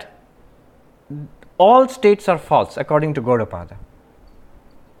that all states are false according to Gaudapada.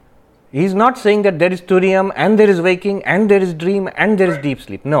 He is not saying that there is Turiyam and there is waking and there is dream and there is deep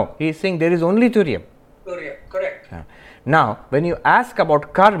sleep. No, he is saying there is only Turiyam. Turiya, correct. Now, when you ask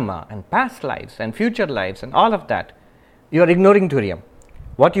about karma and past lives and future lives and all of that, you are ignoring Turiyam.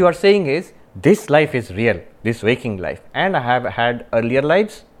 What you are saying is, this life is real, this waking life, and I have had earlier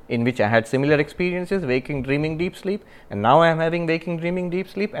lives in which I had similar experiences, waking, dreaming, deep sleep, and now I am having waking, dreaming, deep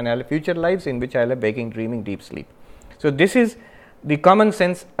sleep, and I have future lives in which I will have waking, dreaming, deep sleep. So this is the common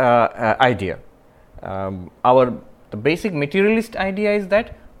sense idea. The basic materialist idea is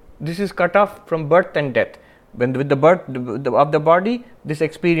that this is cut off from birth and death. When with the birth of the body, this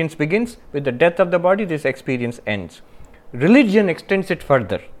experience begins. With the death of the body, this experience ends. Religion extends it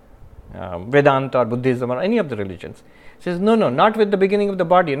further. Vedanta or Buddhism or any of the religions says no, not with the beginning of the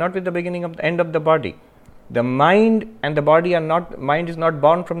body, not with the beginning of the end of the body. The mind and the body are not. Mind is not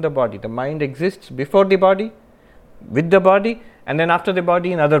born from the body. The mind exists before the body, with the body, and then after the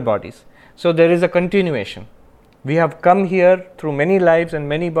body in other bodies. So there is a continuation. We have come here through many lives and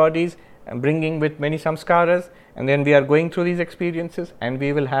many bodies and bringing with many samskaras, and then we are going through these experiences, and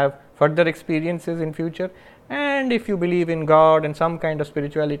we will have further experiences in future. And if you believe in God and some kind of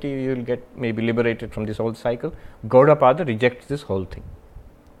spirituality, you will get maybe liberated from this whole cycle. Gaudapada rejects this whole thing.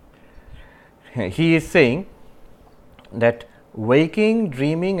 He is saying that waking,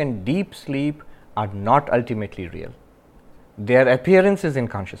 dreaming and deep sleep are not ultimately real. They are appearances in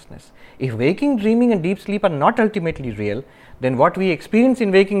consciousness. If waking, dreaming and deep sleep are not ultimately real, then what we experience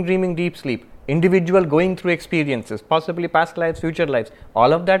in waking, dreaming, deep sleep, individual going through experiences, possibly past lives, future lives,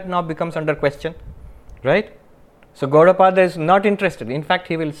 all of that now becomes under question, right? So Gaudapada is not interested. In fact,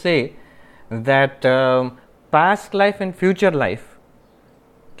 he will say that past life and future life,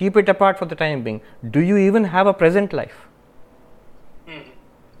 keep it apart for the time being. Do you even have a present life?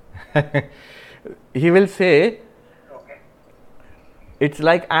 He will say, it's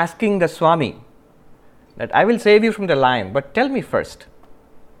like asking the Swami that I will save you from the lion, but tell me first,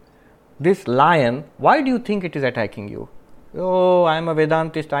 this lion, why do you think it is attacking you? Oh, I am a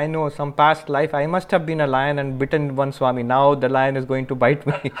Vedantist, I know some past life, I must have been a lion and bitten one Swami, now the lion is going to bite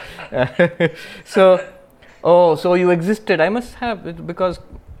me. So you existed, I must have, because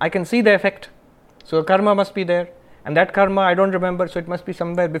I can see the effect. So karma must be there, and that karma I don't remember, so it must be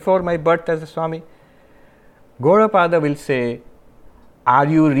somewhere before my birth as a Swami. Gaudapada will say, are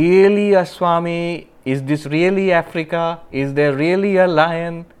you really a Swami? Is this really Africa? Is there really a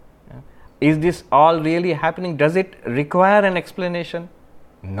lion? Is this all really happening? Does it require an explanation?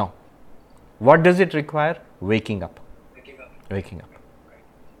 No. What does it require? Waking up. Waking up.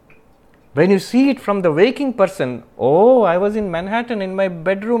 When you see it from the waking person, oh, I was in Manhattan in my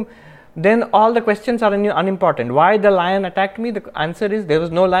bedroom, then all the questions are unimportant. Why the lion attacked me? The answer is there was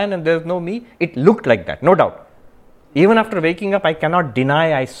no lion and there was no me. It looked like that, no doubt. Even after waking up, I cannot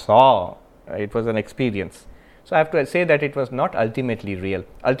deny I saw. It was an experience. So I have to say that it was not ultimately real.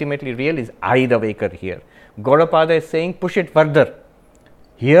 Ultimately real is I, the waker, here. Gaudapada is saying push it further.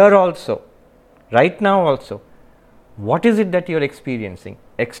 Here also, right now also, what is it that you are experiencing?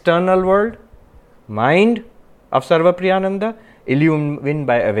 External world, mind of Sarvapriyananda, illumined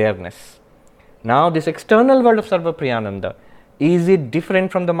by awareness. Now this external world of Sarvapriyananda, is it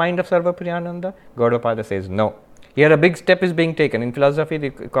different from the mind of Sarvapriyananda? Gaudapada says no. Here a big step is being taken. In philosophy they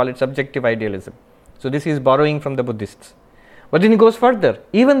call it subjective idealism. So this is borrowing from the Buddhists. But then he goes further.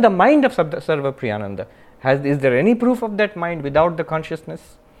 Even the mind of Sarvapriyananda, is there any proof of that mind without the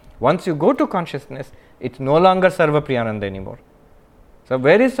consciousness? Once you go to consciousness, it's no longer Sarvapriyananda anymore. So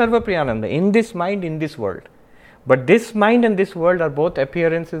where is Sarvapriyananda? In this mind, in this world. But this mind and this world are both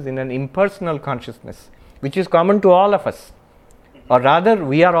appearances in an impersonal consciousness, which is common to all of us. Or rather,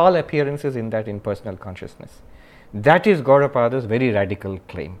 we are all appearances in that impersonal consciousness. That is Gaudapada's very radical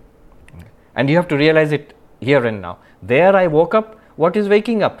claim. And you have to realize it here and now. There I woke up. What is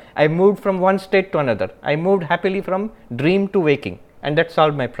waking up? I moved from one state to another. I moved happily from dream to waking, and that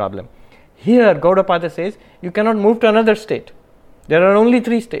solved my problem. Here Gaudapada says you cannot move to another state. There are only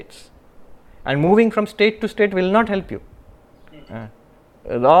 3 states. And moving from state to state will not help you.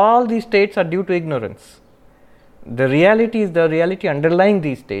 All these states are due to ignorance. The reality is the reality underlying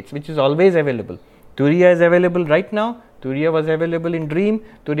these states, which is always available. Turiya is available right now. Turiya was available in dream.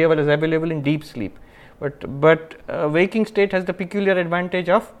 Turiya was available in deep sleep. But waking state has the peculiar advantage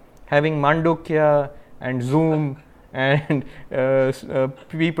of having Mandukya, and Zoom and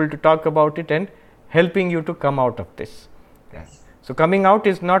people to talk about it and helping you to come out of this. Yes. So coming out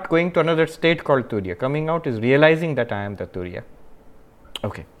is not going to another state called Turiya. Coming out is realizing that I am the Turiya.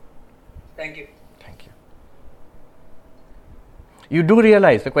 Okay. Thank you. Thank you. You do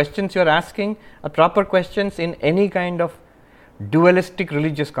realize the questions you are asking are proper questions in any kind of dualistic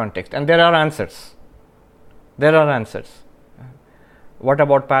religious context, and there are answers. There are answers. What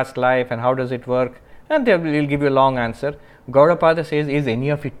about past life and how does it work? And they will give you a long answer. Gaudapada says, is any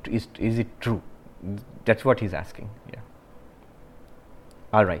of it, is it true? That's what he's asking. Yeah.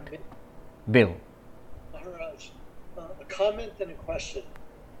 All right. Bill. Maharaj, a comment and a question.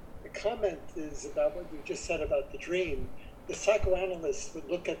 The comment is about what you just said about the dream. The psychoanalyst would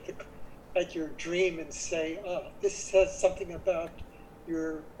look at your dream and say, this says something about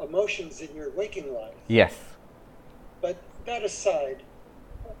your emotions in your waking life. Yes. But that aside,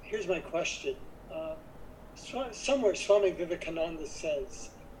 here's my question. Somewhere Swami Vivekananda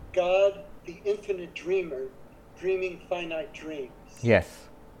says, God, the infinite dreamer, dreaming finite dreams. Yes.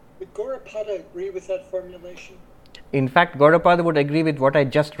 Would Gaudapada agree with that formulation? In fact, Gaudapada would agree with what I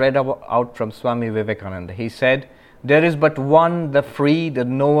just read out from Swami Vivekananda. He said, there is but one, the free, the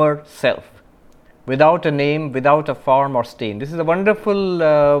knower self, without a name, without a form or stain. This is a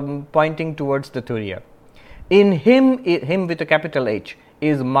wonderful pointing towards the Turiya. In him with a capital H,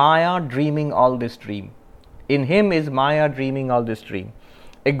 is Maya dreaming all this dream. In him is Maya dreaming all this dream.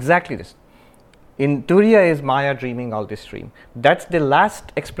 Exactly this. In Turiya is Maya dreaming all this dream. That's the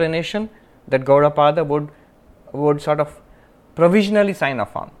last explanation that Gaudapada would sort of provisionally sign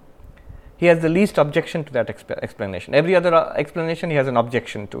off on. He has the least objection to that explanation. Every other explanation he has an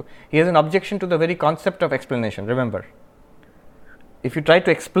objection to. He has an objection to the very concept of explanation. Remember, if you try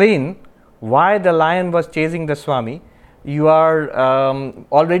to explain why the lion was chasing the Swami, you are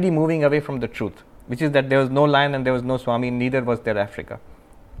already moving away from the truth, which is that there was no lion and there was no Swami, neither was there Africa.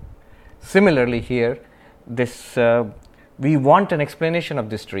 Similarly here, this we want an explanation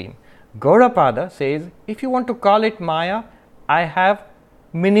of this dream. Gaudapada says, if you want to call it Maya, I have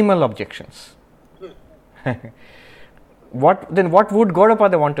minimal objections. What would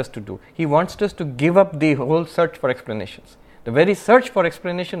Gaudapada want us to do? He wants us to give up the whole search for explanations. The very search for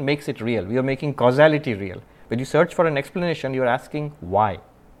explanation makes it real. We are making causality real. When you search for an explanation, you are asking why.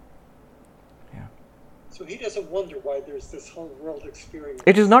 Yeah. So he doesn't wonder why there's this whole world experience.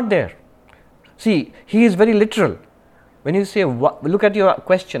 It is not there. See, he is very literal. When you say, look at your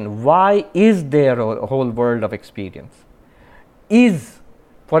question, why is there a whole world of experience?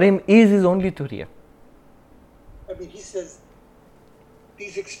 For him, is only Turiya. I mean, he says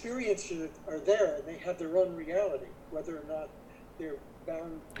these experiences are there and they have their own reality, whether or not they're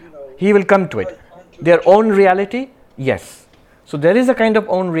bound, He will come to it. Their own reality, yes. So there is a kind of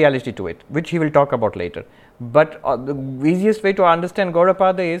own reality to it, which he will talk about later. But the easiest way to understand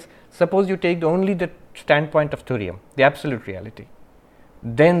Gaudapada is, suppose you take only the standpoint of Turiya, the absolute reality.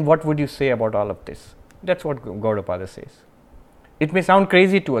 Then what would you say about all of this? That's what Gaudapada says. It may sound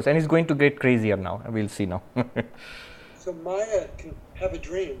crazy to us, and it's going to get crazier now. We'll see now. So Maya can have a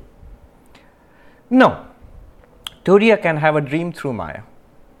dream. No. Turiya can have a dream through Maya.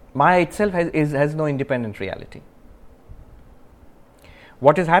 Maya itself has no independent reality.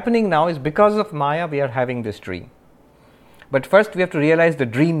 What is happening now is because of Maya, we are having this dream. But first, we have to realize the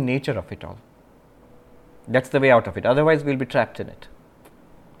dream nature of it all. That's the way out of it. Otherwise, we'll be trapped in it.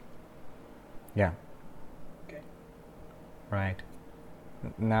 Yeah. Okay. Right.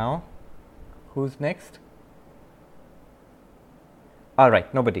 Now, who's next? All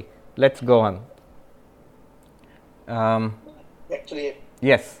right, nobody. Let's go on. Actually,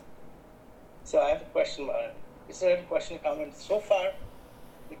 Yes. so I have a question. It's not a question, comment. So far,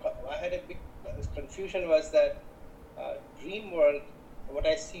 I had a big confusion was that dream world, what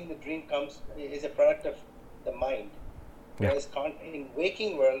I see in the dream is a product of the mind. Yeah. Whereas in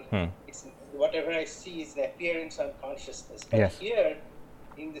waking world, it's whatever I see is an appearance on consciousness. But Yes. here,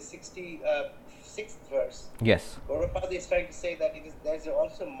 in the 66th verse, Yes. Gaudapada is trying to say that it's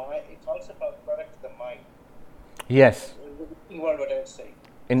also a product of the mind. Yes. In the waking world, what I would say.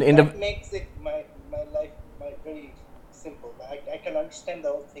 That Makes it my life very simple. I can understand the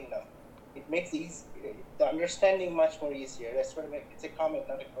whole thing now. It makes the understanding much more easier. That's what it's a comment,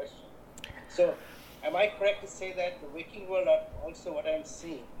 not a question. So, am I correct to say that the waking world, also what I'm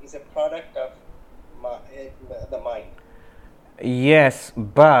seeing, is a product of the mind? Yes,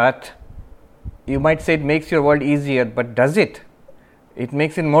 but you might say it makes your world easier, but does it? It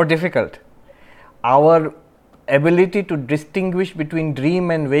makes it more difficult. Our ability to distinguish between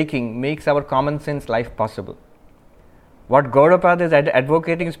dream and waking makes our common sense life possible. What Gaudapada is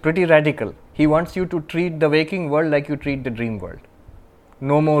advocating is pretty radical. He wants you to treat the waking world like you treat the dream world.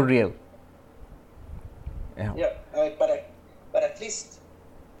 No more real. Yeah, but at least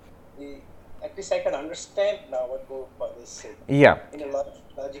I can understand now what Gaudapada is saying. Yeah. In a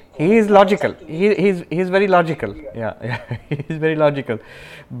logical. He is logical. He's very logical. Yeah. He is very logical.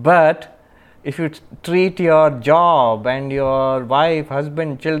 But if you treat your job and your wife,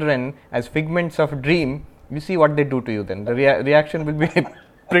 husband, children as figments of a dream, you see what they do to you then. The reaction will be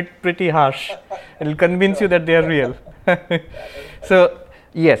pretty harsh. It will convince you that they are real. So,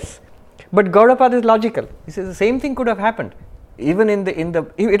 yes. But Gaudapada is logical. He says the same thing could have happened. Even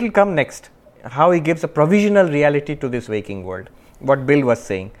it will come next. How he gives a provisional reality to this waking world. What Bill was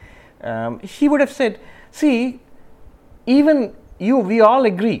saying. He would have said, see, even we all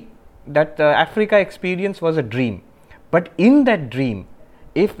agree that the Africa experience was a dream. But in that dream,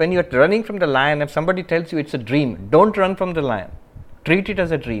 if when you are running from the lion, if somebody tells you it's a dream, don't run from the lion. Treat it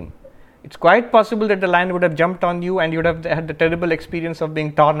as a dream. It's quite possible that the lion would have jumped on you and you would have had the terrible experience of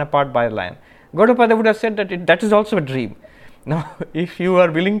being torn apart by a lion. Gaudapada would have said that that is also a dream. Now, if you are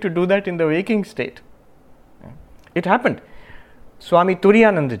willing to do that in the waking state, it happened. Swami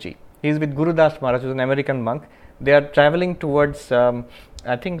Turiyanandaji, he is with Guru Das Maharaj, who is an American monk. They are traveling towards,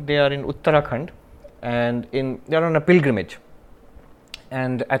 I think they are in Uttarakhand, and they are on a pilgrimage.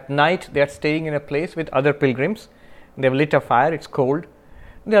 And at night they are staying in a place with other pilgrims. They have lit a fire, it's cold.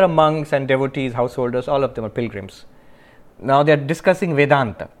 There are monks and devotees, householders, all of them are pilgrims. Now they are discussing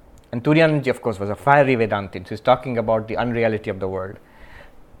Vedanta. And Turiyanandaji, of course, was a fiery Vedantist. He is talking about the unreality of the world.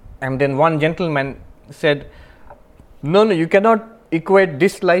 And then one gentleman said, no, you cannot equate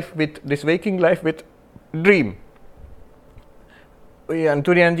this waking life with dream. And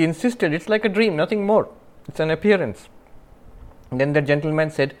Turiyanandaji insisted, it's like a dream, nothing more. It's an appearance. And then the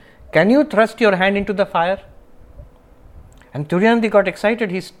gentleman said, can you thrust your hand into the fire? And Turiyanandaji got excited.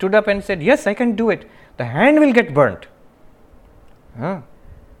 He stood up and said, yes, I can do it. The hand will get burnt.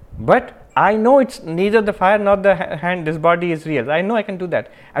 But I know it's neither the fire nor the hand, this body is real. I know I can do that.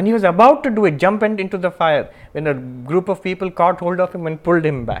 And he was about to do it, jump into the fire, when a group of people caught hold of him and pulled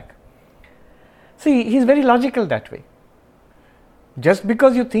him back. See, he's very logical that way. Just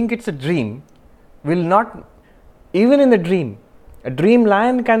because you think it's a dream, will not, even in a dream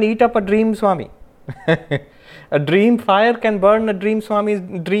lion can eat up a dream Swami. A dream fire can burn a dream Swami's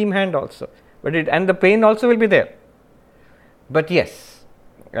dream hand also. And the pain also will be there. But yes,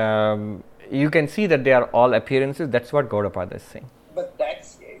 you can see that they are all appearances. That's what Gaudapada is saying. But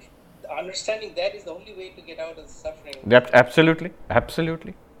that's understanding that is the only way to get out of the suffering.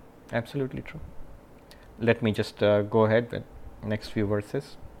 Absolutely true. Let me just go ahead with next few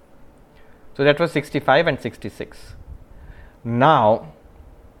verses. So that was 65 and 66. Now,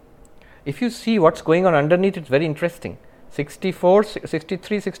 if you see what's going on underneath, it's very interesting. 64,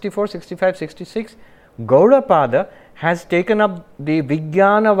 63, 64, 65, 66, Gaudapada has taken up the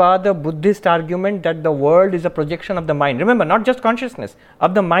Vijnanavada Buddhist argument that the world is a projection of the mind. Remember, not just consciousness,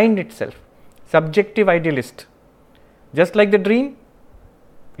 of the mind itself. Subjective idealist. Just like the dream,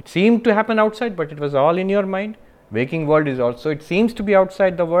 it seemed to happen outside, but it was all in your mind. Waking world is also, it seems to be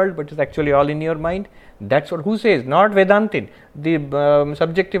outside the world, but it's actually all in your mind. That's what, who says? Not Vedantin, the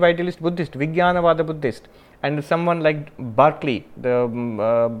subjective idealist Buddhist, Vijnanavada Buddhist, and someone like Berkeley,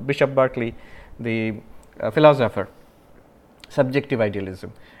 the Bishop Berkeley, the philosopher, subjective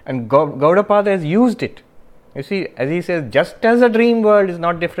idealism. And Gaudapada has used it. You see, as he says, just as a dream world is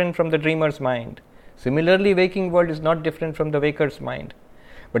not different from the dreamer's mind, similarly waking world is not different from the waker's mind.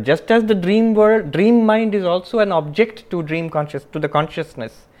 But just as the dream mind is also an object to the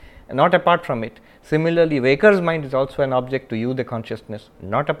consciousness, and not apart from it. Similarly, waker's mind is also an object to you, the consciousness,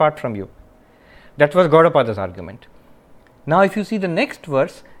 not apart from you. That was Gaudapada's argument. Now, if you see the next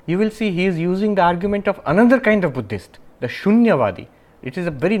verse, you will see he is using the argument of another kind of Buddhist, the Shunyavadi. It is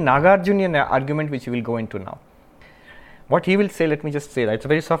a very Nagarjunian argument which we will go into now. What he will say, let me just say that it's a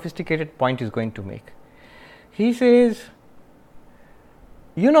very sophisticated point he is going to make. He says,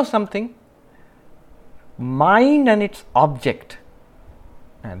 you know something, mind and its object,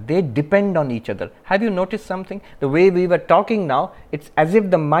 they depend on each other. Have you noticed something? The way we were talking now, it's as if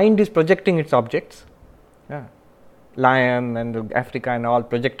the mind is projecting its objects. Lion and Africa and all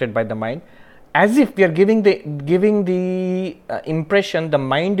projected by the mind. As if we are giving the impression the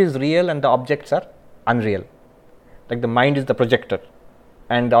mind is real and the objects are unreal. Like the mind is the projector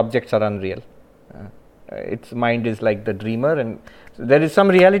and the objects are unreal. Its mind is like the dreamer, and so there is some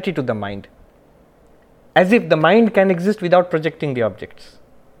reality to the mind. As if the mind can exist without projecting the objects.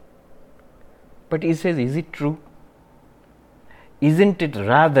 But he says, is it true? Isn't it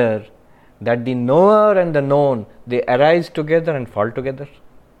rather that the knower and the known, they arise together and fall together?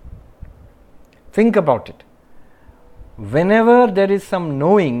 Think about it. Whenever there is some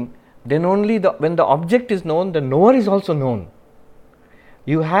knowing, then only when the object is known, the knower is also known.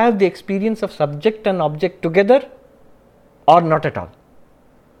 You have the experience of subject and object together or not at all.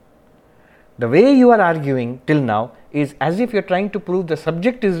 The way you are arguing till now is as if you are trying to prove the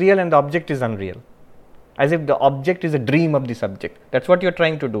subject is real and the object is unreal. As if the object is a dream of the subject. That's what you are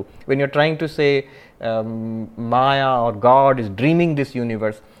trying to do. When you are trying to say Maya or God is dreaming this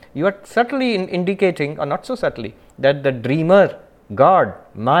universe, you are subtly indicating, or not so subtly, that the dreamer, God,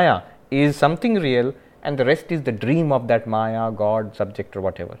 Maya, is something real and the rest is the dream of that Maya, God, subject or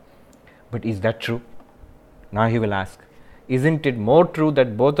whatever. But is that true? Now he will ask, isn't it more true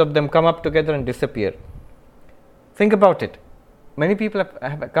that both of them come up together and disappear? Think about it. Many people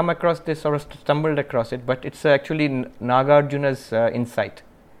have come across this or stumbled across it, but it's actually Nagarjuna's insight.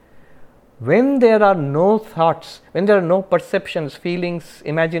 When there are no thoughts, when there are no perceptions, feelings,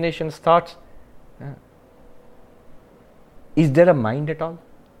 imaginations, thoughts, is there a mind at all?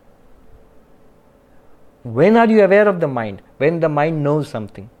 When are you aware of the mind? When the mind knows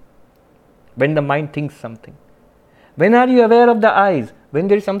something. When the mind thinks something. When are you aware of the eyes? When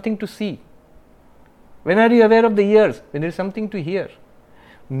there is something to see. When are you aware of the ears? When there is something to hear.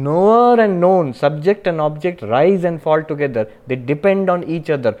 Knower and known, subject and object rise and fall together. They depend on each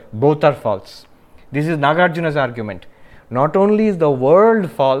other. Both are false. This is Nagarjuna's argument. Not only is the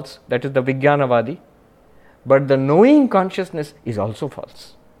world false, that is the Vijnanavadi, but the knowing consciousness is also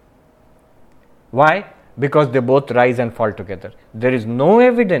false. Why? Because they both rise and fall together. There is no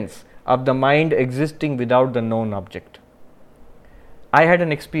evidence of the mind existing without the known object. I had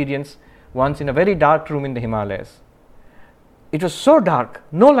an experience once in a very dark room in the Himalayas. It was so dark,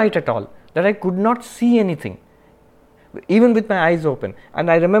 no light at all, that I could not see anything, even with my eyes open.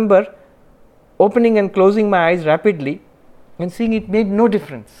 And I remember opening and closing my eyes rapidly and seeing it made no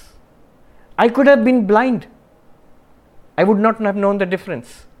difference. I could have been blind. I would not have known the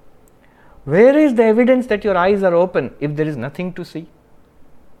difference. Where is the evidence that your eyes are open if there is nothing to see?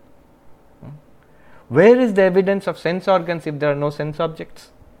 Where is the evidence of sense organs if there are no sense objects?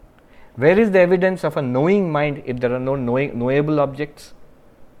 Where is the evidence of a knowing mind if there are no knowable objects?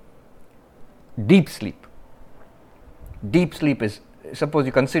 Deep sleep. Deep sleep is, suppose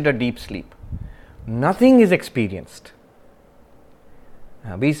you consider deep sleep. Nothing is experienced.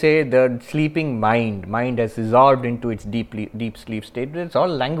 We say the sleeping mind has dissolved into its deep sleep state. It's all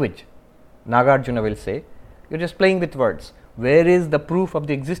language. Nagarjuna will say, you're just playing with words. Where is the proof of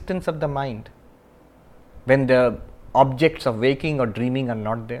the existence of the mind when the objects of waking or dreaming are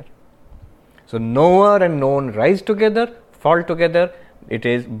not there? So knower and known rise together, fall together. It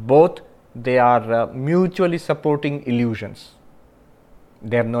is both, they are mutually supporting illusions.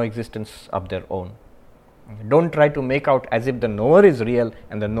 They have no existence of their own. Don't try to make out as if the knower is real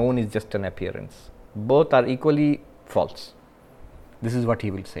and the known is just an appearance. Both are equally false. This is what he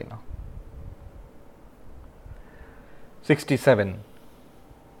will say now. 67.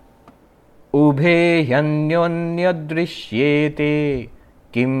 Ubhe hyanyonyadrishyete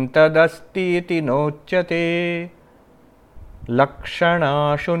kim tadasti iti nochyate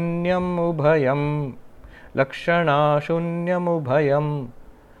lakshana shunyam ubhayam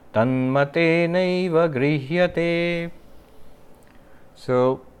tanmate naiva grihyate.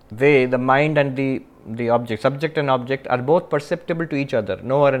 So they, the mind and the object, subject and object, are both perceptible to each other,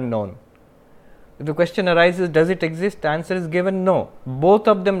 knower and known. If the question arises, does it exist? The answer is given no. Both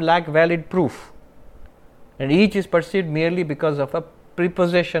of them lack valid proof, and each is perceived merely because of a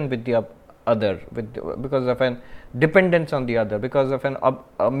prepossession with the other, because of an dependence on the other, because of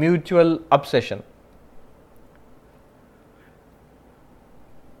a mutual obsession,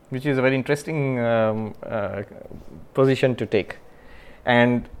 which is a very interesting position to take.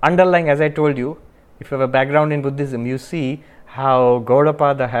 And underlying, as I told you, if you have a background in Buddhism, you see how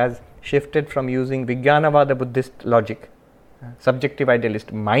Gaudapada has shifted from using Vijnanavada Buddhist logic, subjective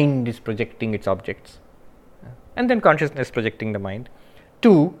idealist, mind is projecting its objects, and then consciousness projecting the mind,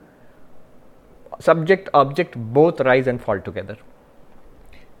 to subject object both rise and fall together.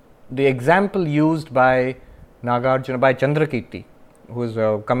 The example used by Nagarjuna, by Chandrakirti, who is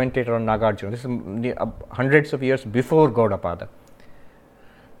a commentator on Nagarjuna, this is hundreds of years before Gaudapada.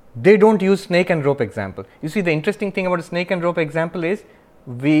 They don't use snake and rope example. You see, the interesting thing about a snake and rope example is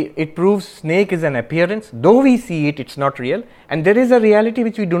it proves snake is an appearance. Though we see it, it's not real, and there is a reality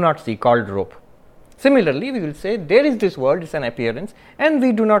which we do not see called rope. Similarly, we will say there is this world, it's an appearance, and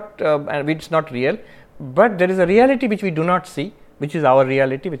we do not, it's not real, but there is a reality which we do not see, which is our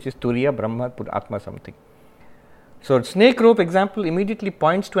reality, which is Turiya, Brahma, Atma, something. So, snake rope example immediately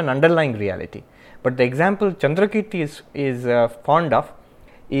points to an underlying reality, but the example Chandrakirti is fond of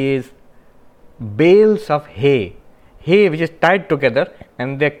is bales of hay which is tied together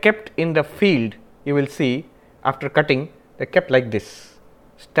and they are kept in the field. You will see after cutting they are kept like this,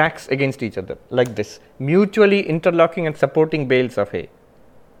 stacks against each other like this, mutually interlocking and supporting bales of hay.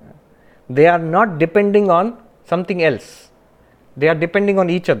 They are not depending on something else, they are depending on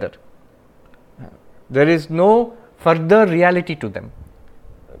each other. There is no further reality to them,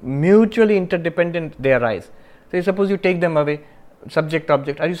 mutually interdependent they arise. So, suppose you take them away, subject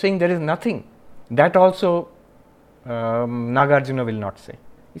object, are you saying there is nothing? That also Nagarjuna will not say.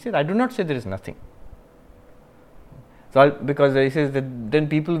 He said, I do not say there is nothing. So, because he says that then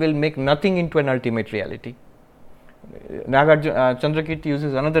people will make nothing into an ultimate reality. Chandrakirti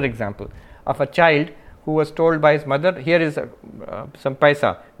uses another example of a child who was told by his mother, here is some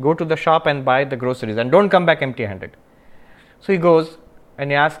paisa, go to the shop and buy the groceries and don't come back empty handed. So, he goes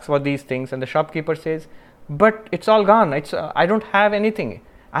and he asks for these things and the shopkeeper says, but it's all gone, I don't have anything,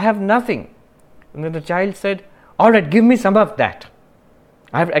 I have nothing. And then the child said, all right, give me some of that,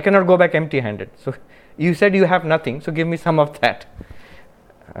 I cannot go back empty handed. So, you said you have nothing, so give me some of that.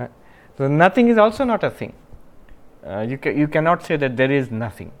 So, nothing is also not a thing. You cannot say that there is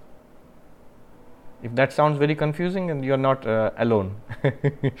nothing. If that sounds very confusing, and you are not alone.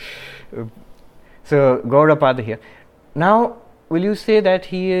 So, Gaudapada here. Now, will you say that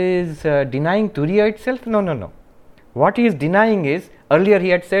he is denying Turiya itself? No. What he is denying is, earlier he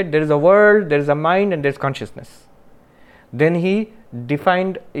had said there is a world, there is a mind and there is consciousness. Then he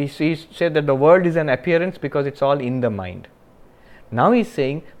defined, he said that the world is an appearance because it is all in the mind. Now he is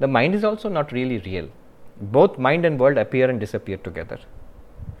saying the mind is also not really real. Both mind and world appear and disappear together.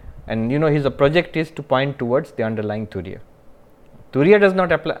 And his project is to point towards the underlying Turiya. Turiya does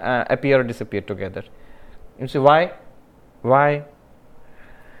not appear or disappear together. You say why? Why?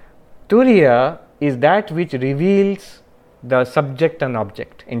 Turiya is that which reveals the subject and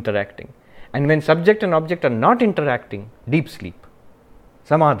object interacting. And when subject and object are not interacting, deep sleep,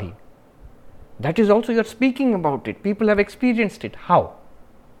 samadhi, that is also, you are speaking about it. People have experienced it. How?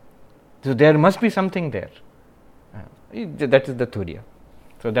 So, there must be something there. That is the Turiya.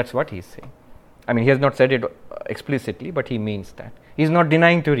 So, that is what he is saying. I mean, he has not said it explicitly, but he means that. He is not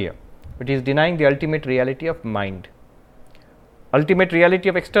denying Turiya, but he is denying the ultimate reality of mind. Ultimate reality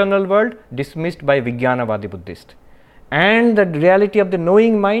of external world dismissed by Vijnanavadi Buddhist, and the reality of the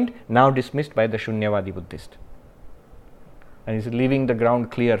knowing mind now dismissed by the Shunyavadi Buddhist, and is leaving the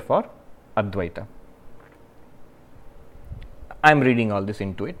ground clear for Advaita. I am reading all this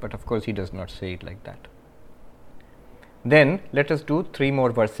into it, but of course he does not say it like that. Then let us do 3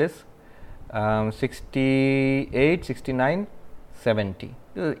 more verses, 68, 69, 70,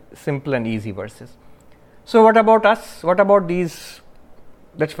 simple and easy verses. So, what about us? What about these?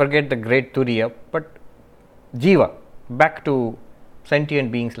 Let us forget the great Turiya, but Jiva, back to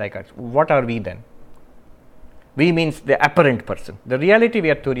sentient beings like us. What are we then? We means the apparent person. The reality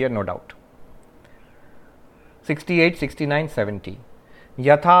we are Turiya, no doubt. 68, 69, 70.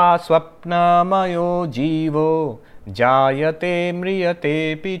 Yatha swapnamayo jivo jayate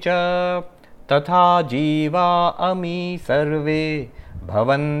mriyate picha tatha jiva ami sarve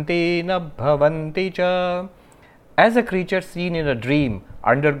bhavanti na bhavanti cha. As a creature seen in a dream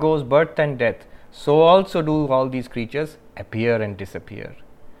undergoes birth and death, so also do all these creatures appear and disappear.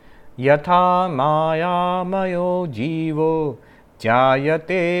 Yatha maya mayo jivo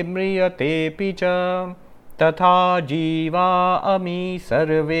jayate mriyate picha tatha jiva ami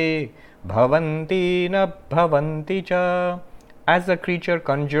sarve bhavanti na bhavanti cha. As a creature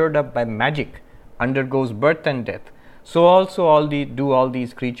conjured up by magic undergoes birth and death, so also all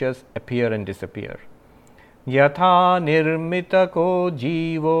these creatures appear and disappear. Yatha nirmitako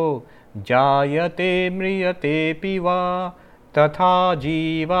jivo jayate mriyate piva tatha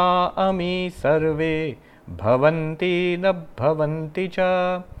jiva ami sarve bhavanti na bhavanti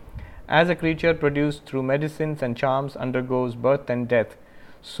cha. As a creature produced through medicines and charms undergoes birth and death,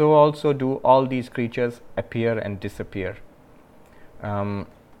 so also do all these creatures appear and disappear.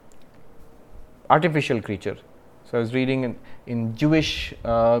 Artificial creature. So, I was reading in Jewish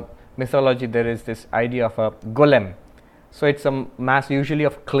mythology, there is this idea of a golem. So, it is a mass usually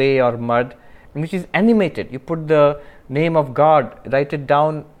of clay or mud, which is animated. You put the name of God, write it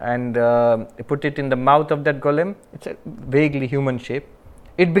down and put it in the mouth of that golem. It is a vaguely human shape.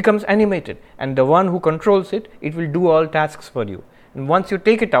 It becomes animated, and the one who controls it, it will do all tasks for you. And once you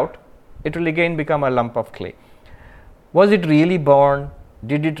take it out, it will again become a lump of clay. Was it really born?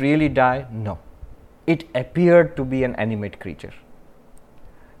 Did it really die? No. It appeared to be an animate creature.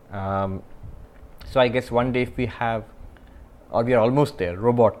 So I guess one day if we have, or we are almost there,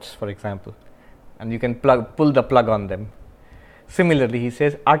 robots for example, and you can pull the plug on them. Similarly, he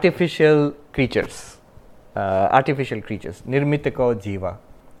says artificial creatures, nirmitiko jiva.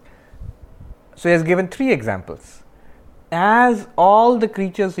 So he has given 3 examples. As all the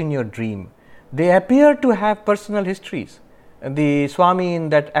creatures in your dream, they appear to have personal histories. The Swami in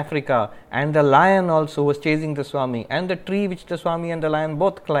that Africa, and the lion also was chasing the Swami, and the tree which the Swami and the lion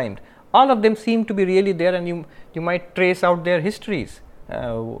both climbed, all of them seem to be really there, and you might trace out their histories.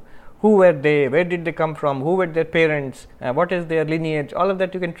 Who were they? Where did they come from? Who were their parents? What is their lineage? All of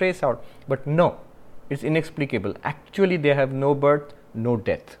that you can trace out. But no, it's inexplicable. Actually, they have no birth, no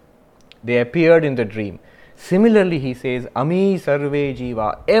death. They appeared in the dream. Similarly, he says, Ami sarve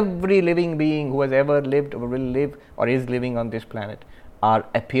jiva, every living being who has ever lived or will live or is living on this planet are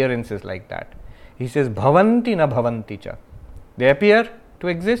appearances like that. He says, bhavanti na bhavanti cha. They appear to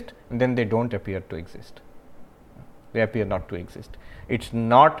exist and then they don't appear to exist. They appear not to exist. It's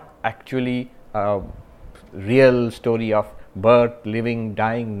not actually a real story of birth, living,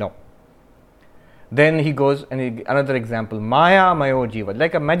 dying, no. Then he goes and another example, Maya Mayo Jiva,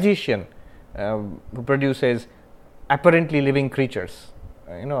 like a magician who produces apparently living creatures,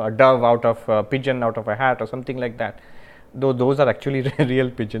 a dove out of a pigeon out of a hat or something like that. Though those are actually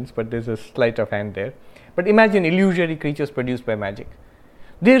real pigeons, but there's a sleight of hand there. But imagine illusory creatures produced by magic.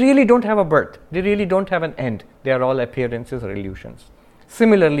 They really don't have a birth. They really don't have an end. They are all appearances or illusions.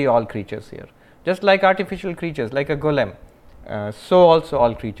 Similarly, all creatures here, just like artificial creatures, like a golem, so also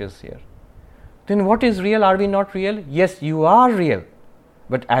all creatures here. Then what is real? Are we not real? Yes, you are real,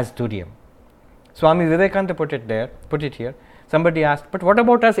 but as Turiya. Swami Vivekananda put it here. Somebody asked, but what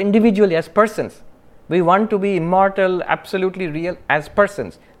about us individually as persons? We want to be immortal, absolutely real as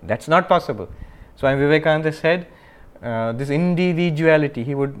persons. That's not possible. Swami Vivekananda said, this individuality,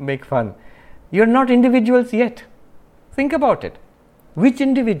 he would make fun. You are not individuals yet. Think about it. Which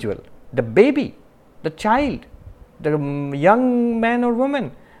individual? The baby, the child, the young man or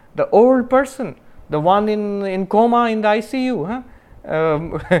woman, the old person, the one in coma in the ICU.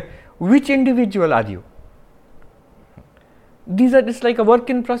 Which individual are you? These are just like a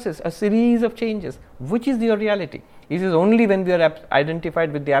work in process, a series of changes. Which is your reality? It is only when we are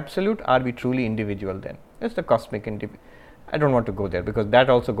identified with the absolute are we truly individual then. That's the cosmic individual. I don't want to go there because that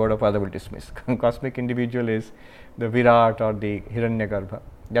also Gaudapada will dismiss. Cosmic individual is the Virat or the Hiranyagarbha.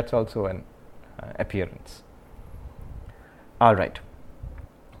 That's also an appearance. All right.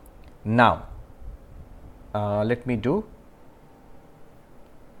 Now, let me do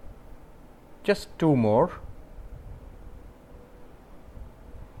just 2 more.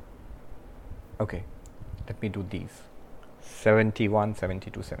 Okay, let me do these. 71,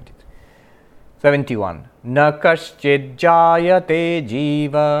 72, 73. 71. Na kaschid jayate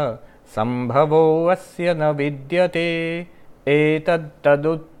jiva sambhavo asya na vidyate etad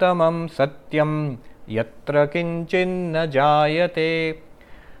taduttamam satyam yatra kinchin na jayate.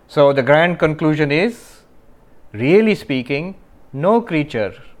 So the grand conclusion is, really speaking, no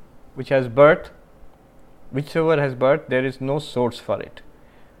creature which has birth, whichever has birth, there is no source for it.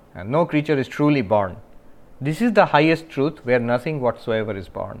 And no creature is truly born. This is the highest truth where nothing whatsoever is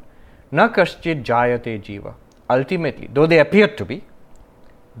born. Na kaschid jayate jiva. Ultimately, though they appear to be,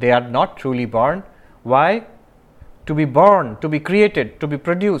 they are not truly born. Why? To be born, to be created, to be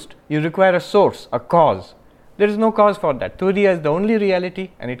produced, you require a source, a cause. There is no cause for that. Turiya is the only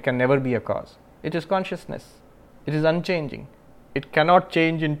reality and it can never be a cause. It is consciousness. It is unchanging. It cannot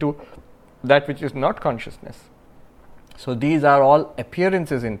change into that which is not consciousness. So these are all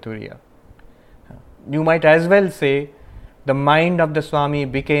appearances in Turiya. You might as well say the mind of the Swami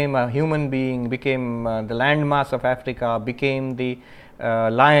became a human being, became the landmass of Africa, became the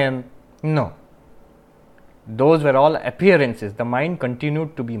lion. No. Those were all appearances. The mind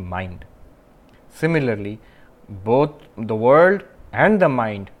continued to be mind. Similarly, both the world and the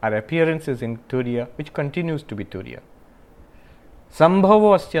mind are appearances in Turiya, which continues to be Turiya.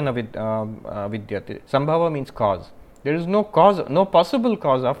 Sambhava asya na vidyate. Sambhava means cause. There is no cause, no possible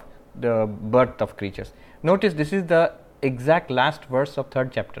cause of the birth of creatures. Notice this is the exact last verse of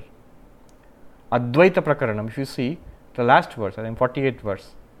 3rd chapter. Advaita Prakaranam. If you see the last verse, I think 48th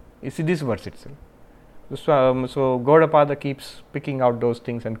verse, you see this verse itself. So Gaudapada keeps picking out those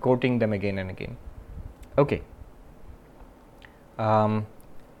things and quoting them again and again. Okay. Uttamam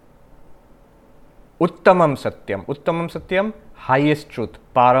Satyam. Uttamam Satyam, highest truth.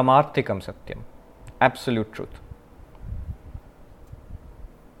 Paramarthikam Satyam, absolute truth.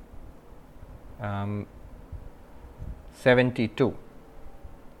 72.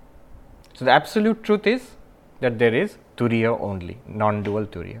 So the absolute truth is that there is Turiya only, non-dual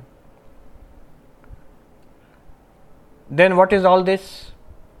Turiya. Then what is all this?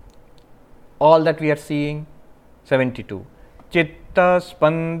 All that we are seeing? 72. Chitta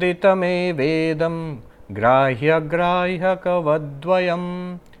spanditame vedam grahya grahya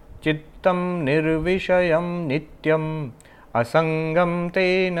kavadvayam chittam nirvishayam nityam asangam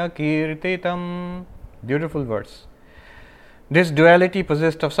tena kirtitam. Beautiful verse. This duality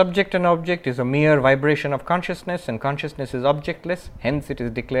possessed of subject and object is a mere vibration of consciousness, and consciousness is objectless, hence it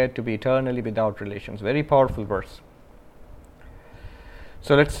is declared to be eternally without relations. Very powerful verse.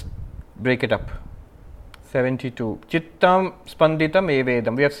 So let's break it up. 72. Chittam spanditam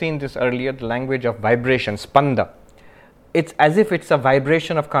evedam. We have seen this earlier, the language of vibration, spanda. It's as if it's a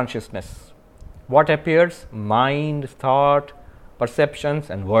vibration of consciousness. What appears? Mind, thought, perceptions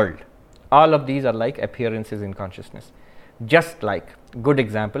and world. All of these are like appearances in consciousness. Just like, good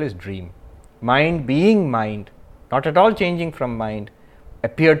example is dream. Mind being mind, not at all changing from mind,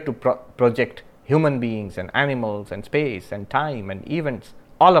 appeared to project human beings and animals and space and time and events,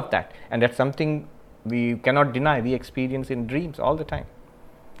 all of that. And that's something we cannot deny, we experience in dreams all the time.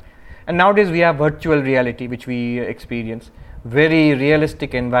 And nowadays we have virtual reality which we experience, very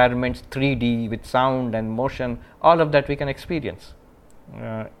realistic environments, 3D with sound and motion, all of that we can experience.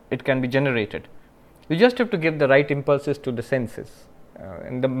 It can be generated. You just have to give the right impulses to the senses,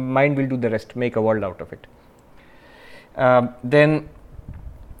 and the mind will do the rest, make a world out of it. Then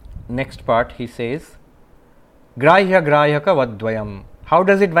next part he says, grahya grahyaka vadvayam. How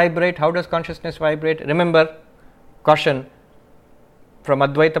does it vibrate? How does consciousness vibrate? Remember, caution, from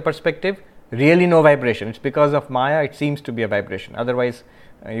Advaita perspective, really no vibration. It's because of Maya, it seems to be a vibration. Otherwise,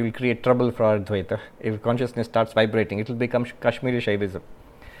 you will create trouble for Advaita. If consciousness starts vibrating, it will become Kashmiri Shaivism.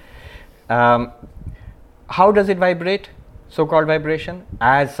 How does it vibrate? So-called vibration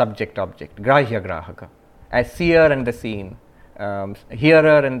as subject-object, grahya grahaka, as seer and the seen,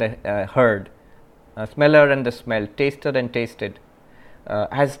 hearer and the heard, smeller and the smell, taster and tasted,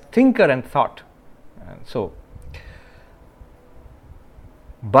 as thinker and thought.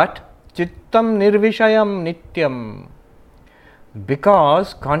 But chittam nirvishayam nityam,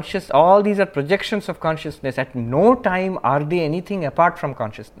 because all these are projections of consciousness. At no time are they anything apart from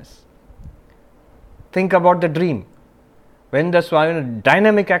consciousness. Think about the dream. When the Swami,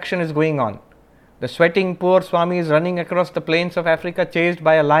 dynamic action is going on, the sweating poor Swami is running across the plains of Africa chased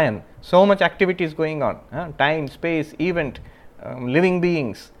by a lion. So much activity is going on. Time, space, event, living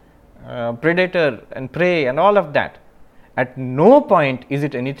beings, predator and prey and all of that. At no point is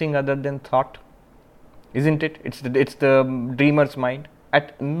it anything other than thought. Isn't it? It's the dreamer's mind.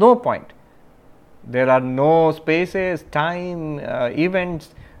 At no point. There are no spaces, time,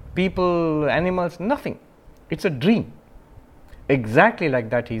 events, people, animals, nothing. It's a dream. Exactly like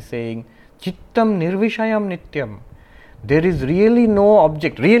that he is saying, chittam nirvishayam nityam. There is really no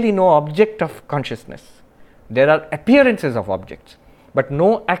object of consciousness. There are appearances of objects, but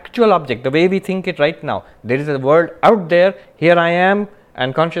no actual object, the way we think it right now. There is a world out there, here I am,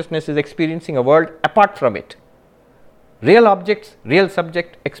 and consciousness is experiencing a world apart from it. Real objects, real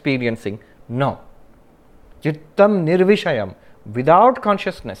subject experiencing. No. Chittam nirvishayam. Without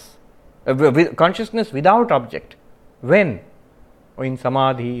consciousness, consciousness without object. When? In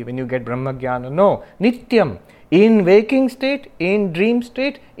samadhi, when you get brahmajnana. No, nityam. In waking state, in dream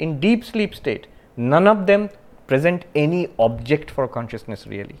state, in deep sleep state, none of them present any object for consciousness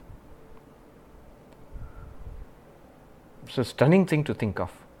really. It's a stunning thing to think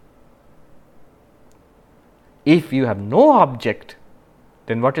of. If you have no object,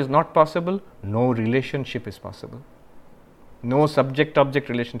 then what is not possible? No relationship is possible. No subject-object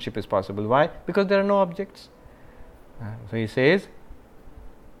relationship is possible. Why? Because there are no objects. So he says,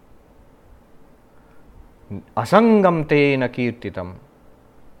 asangam tena kirtitam.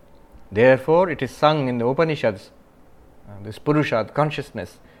 Therefore, it is sung in the Upanishads. This Purusha,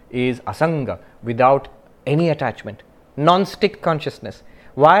 consciousness, is asanga, without any attachment. Non-stick consciousness.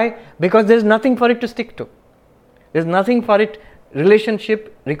 Why? Because there is nothing for it to stick to. There is nothing for it.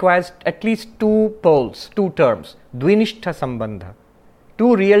 Relationship requires at least two poles, two terms. Dvinishtha sambandha.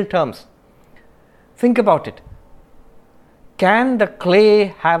 Two real terms. Think about it. Can the clay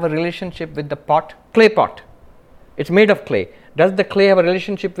have a relationship with the pot? Clay pot. It's made of clay. Does the clay have a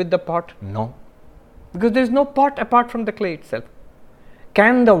relationship with the pot? No. Because there is no pot apart from the clay itself.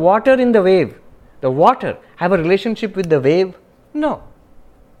 Can the water in the wave, the water, have a relationship with the wave? No.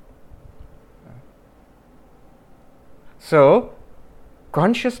 So,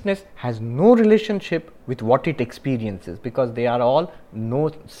 consciousness has no relationship with what it experiences, because they are all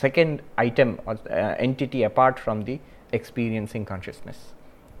no second item or entity apart from the experiencing consciousness.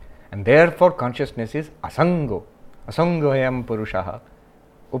 And therefore, consciousness is asango. Asangoyam purushaha.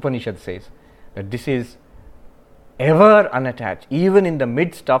 Upanishad says that this is ever unattached, even in the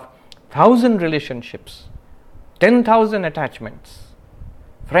midst of 1,000 relationships, 10,000 attachments,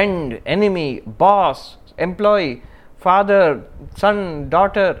 friend, enemy, boss, employee, father, son,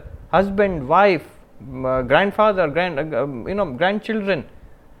 daughter, husband, wife, grandfather, grandchildren,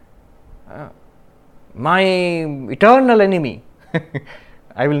 my eternal enemy.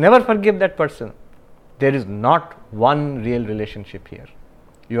 I will never forgive that person. There is not one real relationship here.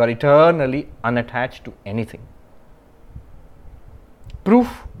 You are eternally unattached to anything.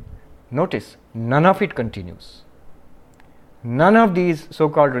 Proof, notice, none of it continues. None of these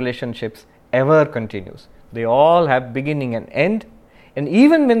so-called relationships ever continues. They all have beginning and end, and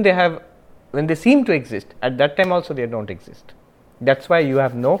even when they seem to exist, at that time also they don't exist. That's why you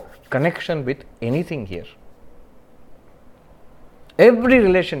have no connection with anything here. Every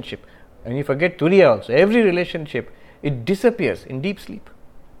relationship, and you forget Turiya also, every relationship, it disappears in deep sleep.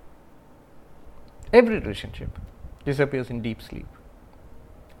 Every relationship disappears in deep sleep.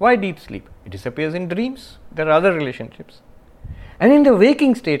 Why deep sleep? It disappears in dreams. There are other relationships. And in the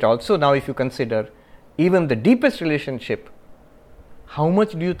waking state also, now if you consider even the deepest relationship, how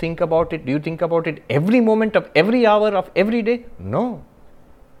much do you think about it? Do you think about it every moment of every hour of every day? No.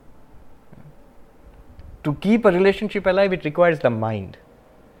 To keep a relationship alive, it requires the mind.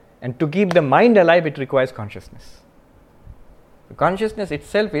 And to keep the mind alive, it requires consciousness. The consciousness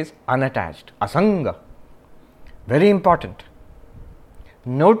itself is unattached, asanga. Very important.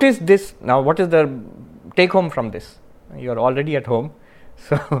 Notice this. Now, what is the take home from this? You are already at home.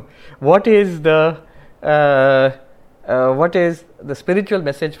 So, what is the spiritual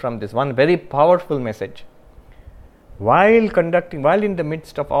message from this? One very powerful message. While in the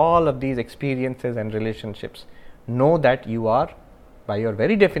midst of all of these experiences and relationships, know that you are, by your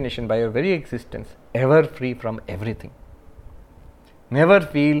very definition, by your very existence, ever free from everything. Never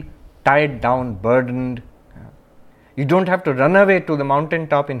feel tied down, burdened. You don't have to run away to the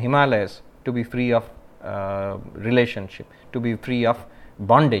mountaintop in Himalayas to be free of relationship, to be free of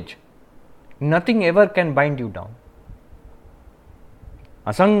bondage. Nothing ever can bind you down.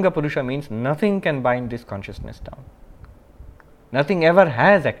 Asanga Purusha means nothing can bind this consciousness down. Nothing ever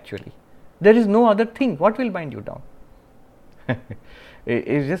has actually. There is no other thing. What will bind you down?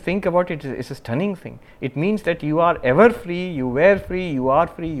 Just think about it. It's a stunning thing. It means that you are ever free, you were free, you are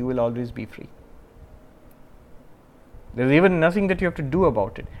free, you will always be free. There is even nothing that you have to do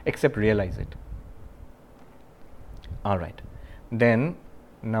about it except realize it. Alright. Then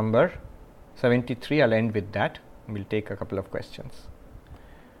number 73, I'll end with that. We'll take a couple of questions.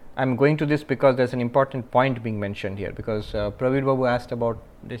 I'm going to this because there's an important point being mentioned here, because Praveer Babu asked about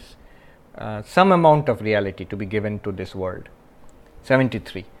this, some amount of reality to be given to this world.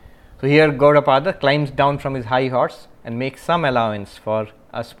 73. So here Gaudapada climbs down from his high horse and makes some allowance for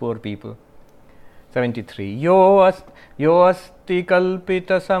us poor people. 73. Yo asti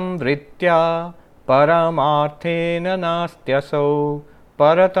kalpita samvritya paramarthena nastyaso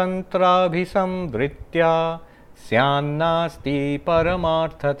paratantra bhisamvritya syannasti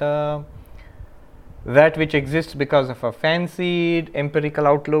paramarthata. That which exists because of a fancied empirical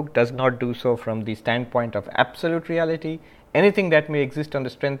outlook does not do so from the standpoint of absolute reality. Anything that may exist on the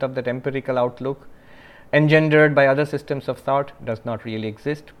strength of that empirical outlook, engendered by other systems of thought, does not really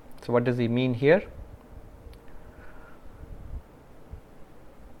exist. So what does he mean here?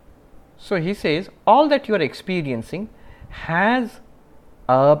 So he says all that you are experiencing has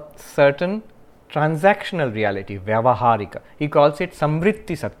a certain transactional reality, vyavaharika. He calls it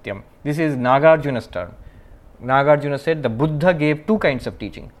samvritti satyam. This is Nagarjuna's term. Nagarjuna said the Buddha gave two kinds of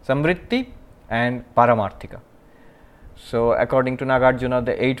teaching, samvritti and paramarthika. So according to Nagarjuna,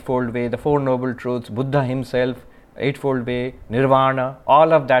 the eightfold way, the four noble truths, Buddha himself, eightfold way, nirvana,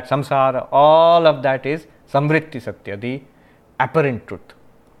 all of that, samsara, all of that is samvritti satya, the apparent truth.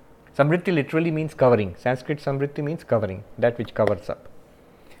 Samvritti literally means covering. Sanskrit samvritti means covering, that which covers up.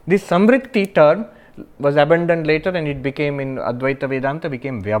 This samvritti term was abandoned later, and it became, in Advaita Vedanta,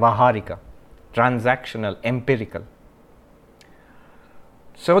 became vyavaharika, transactional, empirical.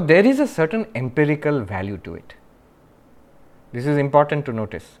 So there is a certain empirical value to it. This is important to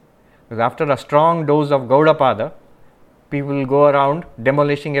notice, because after a strong dose of Gaudapada, people go around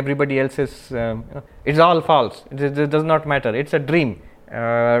demolishing everybody else's, it's all false, it does not matter, it's a dream,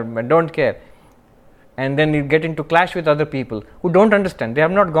 don't care. And then you get into clash with other people who don't understand. They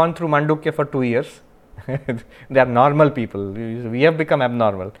have not gone through Mandukya for 2 years. They are normal people. We have become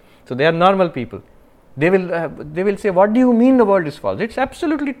abnormal. So they are normal people. They will say, what do you mean the world is false? It's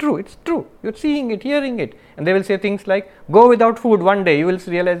absolutely true. It's true. You're seeing it, hearing it. And they will say things like, go without food one day, you will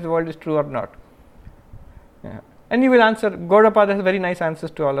realize the world is true or not. Yeah. And you will answer. Gaudapada has very nice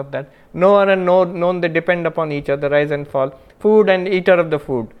answers to all of that. Knower and known, they depend upon each other, rise and fall. Food and eater of the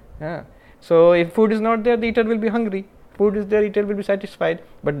food. Yeah. So if food is not there, the eater will be hungry. Food is there, eater will be satisfied.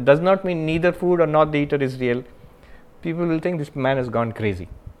 But does not mean neither food or not the eater is real. People will think this man has gone crazy.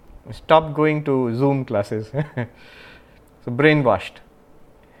 Stop going to Zoom classes. So brainwashed.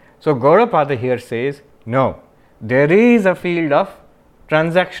 So Gaudapada here says, no, there is a field of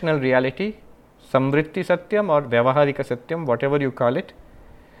transactional reality, samvritti satyam or vyavaharika satyam, whatever you call it.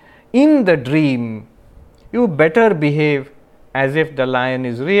 In the dream, you better behave as if the lion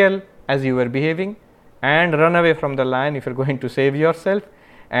is real, as you were behaving, and run away from the lion if you are going to save yourself,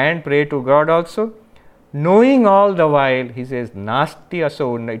 and pray to God also. Knowing all the while, he says, nasti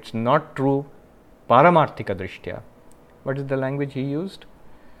aso, it's not true, paramarthika drishtya. What is the language he used?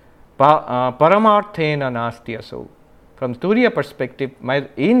 Paramarthena nasti aso. From Turiya perspective,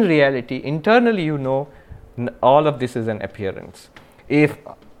 in reality, internally you know all of this is an appearance.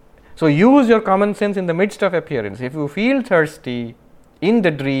 So use your common sense in the midst of appearance. If you feel thirsty in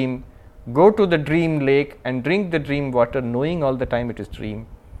the dream, go to the dream lake and drink the dream water, knowing all the time it is dream.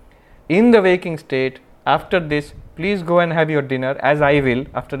 In the waking state, after this, please go and have your dinner, as I will,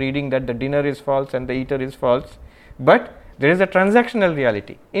 after reading that the dinner is false and the eater is false. But there is a transactional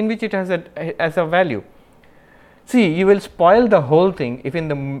reality in which it has a value. See, you will spoil the whole thing if in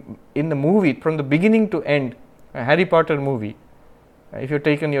the movie, from the beginning to end, a Harry Potter movie, if you have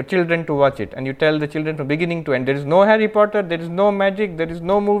taken your children to watch it and you tell the children from beginning to end, there is no Harry Potter, there is no magic, there is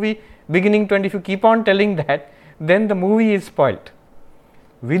no movie, beginning to end, if you keep on telling that, then the movie is spoilt.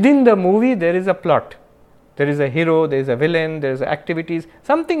 Within the movie, there is a plot. There is a hero, there is a villain, there is activities,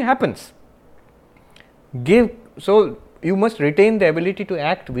 something happens. So you must retain the ability to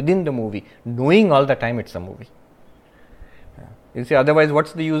act within the movie, knowing all the time it's a movie. You see, otherwise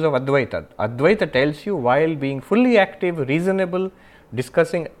what's the use of Advaita? Advaita tells you, while being fully active, reasonable,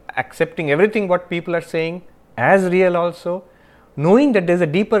 discussing, accepting everything what people are saying as real also, knowing that there is a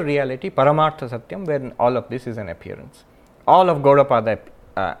deeper reality, Paramartha Satyam, where all of this is an appearance. All of Gaudapada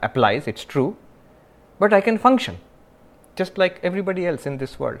applies, it's true, but I can function just like everybody else in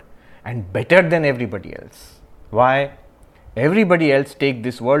this world, and better than everybody else. Why? Everybody else take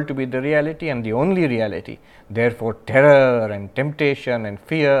this world to be the reality and the only reality. Therefore, terror and temptation and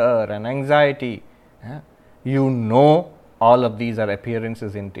fear and anxiety, you know all of these are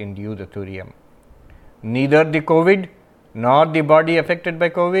appearances in you, the Turiyam. Neither the COVID, nor the body affected by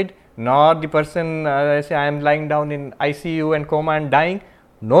COVID, nor the person, say I am lying down in ICU and coma and dying,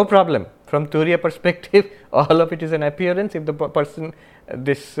 no problem. From Turiya perspective, all of it is an appearance. If the person,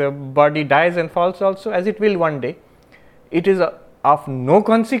 this body dies and falls also, as it will one day, it is of no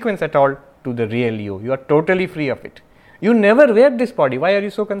consequence at all to the real you. You are totally free of it. You never wear this body. Why are you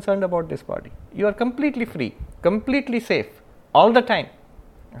so concerned about this body? You are completely free, completely safe, all the time,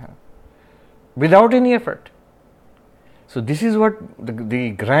 without any effort. So this is what the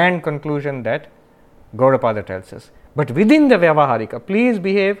grand conclusion that Gaudapada tells us. But within the Vyavaharika, please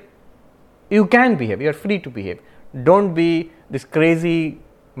behave. You can behave. You are free to behave. Don't be this crazy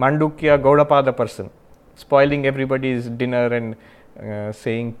Mandukya Gaudapada person, spoiling everybody's dinner and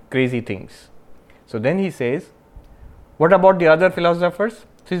saying crazy things. So then he says, what about the other philosophers?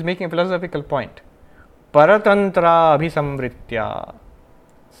 So he is making a philosophical point. Paratantra abhisamvritya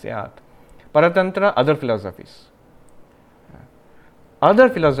syat. Paratantra, other philosophies. Other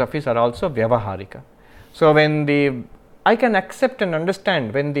philosophies are also Vyavaharika. So when I can accept and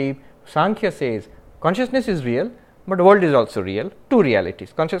understand when the Sankhya says consciousness is real, but world is also real, two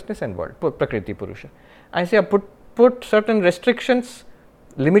realities, consciousness and world, Prakriti Purusha. I say put certain restrictions,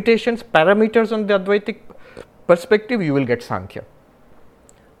 limitations, parameters on the Advaitic perspective, you will get Sankhya.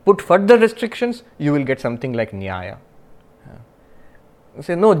 Put further restrictions, you will get something like Nyaya.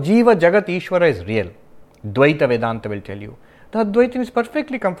 Say no, Jiva, Jagat, Ishvara is real. Dvaita Vedanta will tell you. The Advaitin is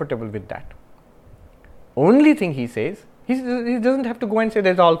perfectly comfortable with that. Only thing he says, he doesn't have to go and say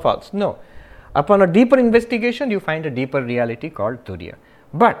that is all false. No. Upon a deeper investigation, you find a deeper reality called Turiya.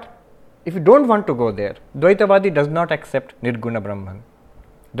 But if you don't want to go there, Dvaitavadi does not accept Nirguna Brahman,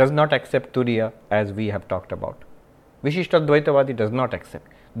 does not accept Turiya as we have talked about. Vishishta Dvaitavadi does not accept.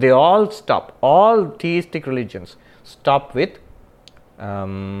 They all stop, all theistic religions stop with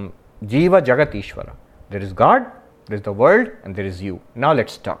Jiva Jagat Ishvara. There is God, there is the world, and there is you. Now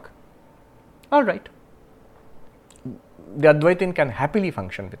let's talk. All right. The Advaitin can happily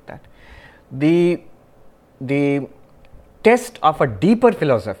function with that. The test of a deeper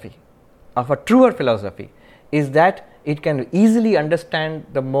philosophy, of a truer philosophy, is that it can easily understand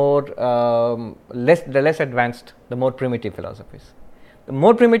the less advanced, the more primitive philosophies. The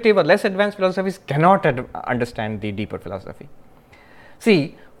more primitive or less advanced philosophies cannot understand the deeper philosophy.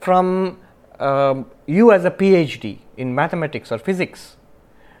 See, from you as a PhD in mathematics or physics,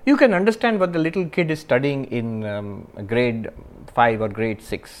 you can understand what the little kid is studying in grade 5 or grade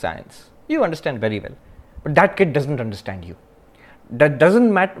 6 science. You understand very well, but that kid doesn't understand you. That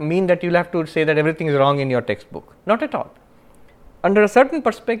doesn't mean that you'll have to say that everything is wrong in your textbook. Not at all. Under a certain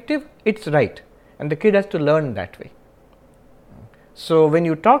perspective, it's right, and the kid has to learn that way. So when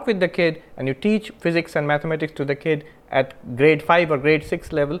you talk with the kid and you teach physics and mathematics to the kid at grade 5 or grade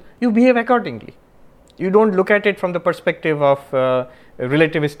 6 level, you behave accordingly. You don't look at it from the perspective of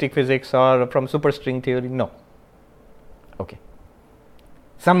relativistic physics or from superstring theory. No. Okay.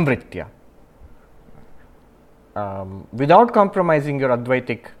 Samvritya. Without compromising your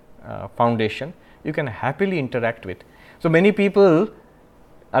Advaitic foundation, you can happily interact with. So many people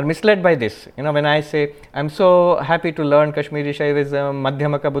are misled by this. When I say, I'm so happy to learn Kashmiri Shaivism,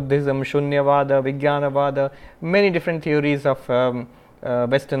 Madhyamaka Buddhism, Shunyavada, Vijnanavada, many different theories of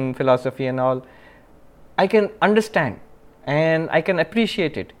Western philosophy and all, I can understand and I can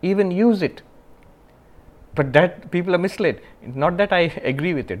appreciate it, even use it. But that people are misled. It's not that I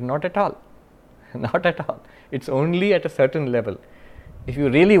agree with it, not at all. Not at all. It's only at a certain level. If you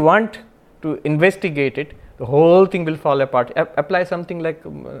really want to investigate it, the whole thing will fall apart. Apply something like,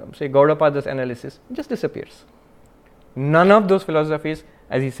 say, Gaudapada's analysis, it just disappears. None of those philosophies,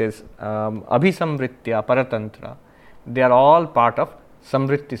 as he says, Abhisamvritya, Paratantra, they are all part of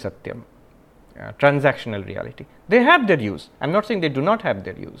Samvritti Satyam, transactional reality. They have their use. I am not saying they do not have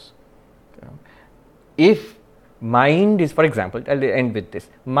their use. If mind is, for example, I will end with this,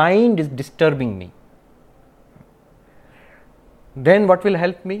 mind is disturbing me, then what will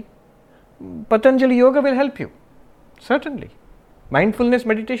help me? Patanjali Yoga will help you, certainly. Mindfulness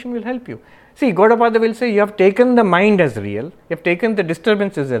meditation will help you. See, Gaudapada will say, you have taken the mind as real, you have taken the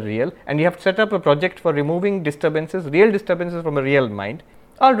disturbances as real, and you have set up a project for removing disturbances, real disturbances from a real mind.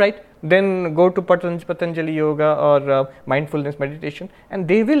 All right, then go to Patanjali Yoga or mindfulness meditation, and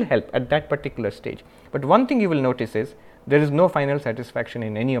they will help at that particular stage. But one thing you will notice is, there is no final satisfaction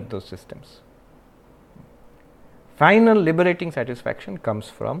in any of those systems. Final liberating satisfaction comes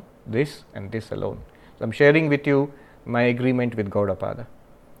from this and this alone. So, I am sharing with you my agreement with Gaudapada.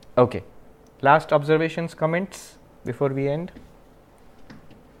 Okay, last observations, comments before we end?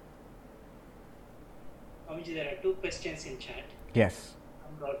 Swamiji, there are two questions in chat. Yes.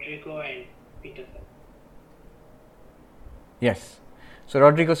 From Rodrigo and Peter. Yes. So,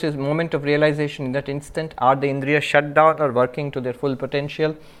 Rodrigo says, moment of realization, in that instant, are the indriyas shut down or working to their full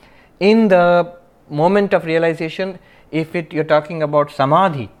potential? In the moment of realization, if you're talking about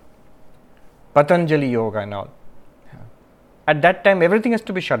samadhi, Patanjali Yoga and all, at that time everything has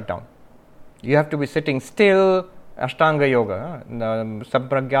to be shut down. You have to be sitting still, Ashtanga Yoga,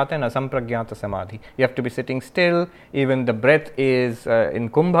 Sampragyata and Asampragyata Samadhi. You have to be sitting still, even the breath is in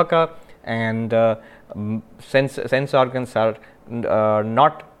Kumbhaka, and sense organs are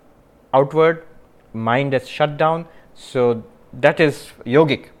not outward, mind is shut down. So, that is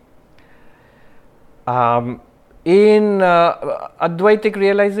yogic. In Advaitic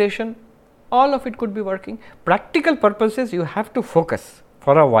realization, all of it could be working. Practical purposes, you have to focus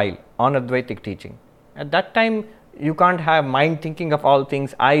for a while on Advaitic teaching. At that time, you can't have mind thinking of all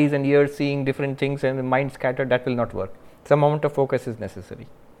things, eyes and ears seeing different things and the mind scattered. That will not work. Some amount of focus is necessary.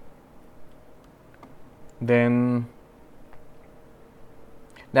 Then,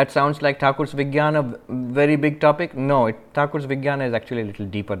 that sounds like Thakur's Vijnana, very big topic. No, Thakur's Vijnana is actually a little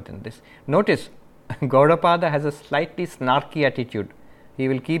deeper than this. Notice, Gaudapada has a slightly snarky attitude. He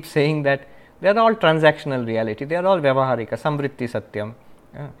will keep saying that they are all transactional reality, they are all Vyavaharika, Samvritti Satyam.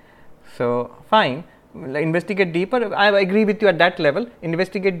 So, fine, investigate deeper. I agree with you at that level.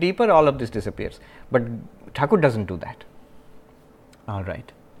 Investigate deeper, all of this disappears. But Thakur doesn't do that. All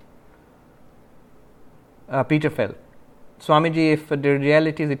right. Peter Fell. Swamiji, if the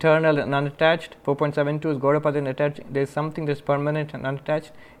reality is eternal and unattached, 4.72 is Gaudapada unattached, there is something that is permanent and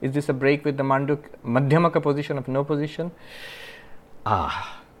unattached. Is this a break with the Madhyamaka position of no position?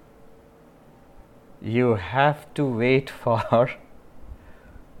 You have to wait for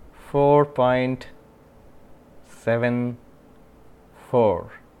 4.74.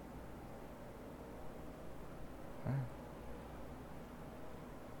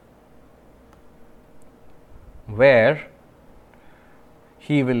 Where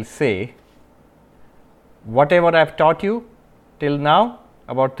he will say, whatever I have taught you till now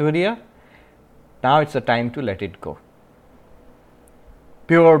about Turiya, now it's the time to let it go.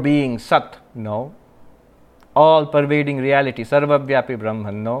 Pure being, Sat, no. All pervading reality, Sarvavyapi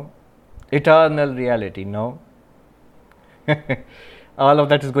Brahman, no. Eternal reality, no. all of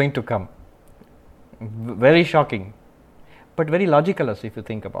that is going to come. Very shocking, but very logical also if you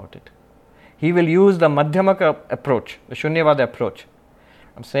think about it. He will use the Madhyamaka approach, the Shunyavada approach.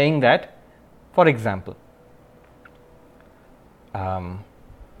 I am saying that, for example, the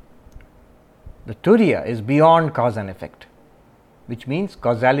Turiya is beyond cause and effect, which means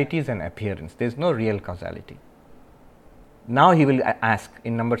causality is an appearance. There is no real causality. Now he will ask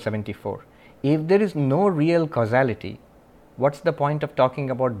in number 74, if there is no real causality, what's the point of talking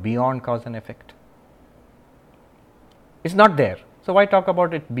about beyond cause and effect? It's not there. So why talk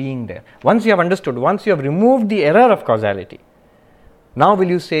about it being there? Once you have understood, once you have removed the error of causality, now will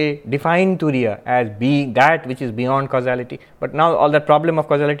you say define Turiya as being that which is beyond causality? But now all that problem of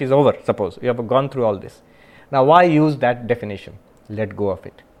causality is over, suppose you have gone through all this. Now why use that definition? Let go of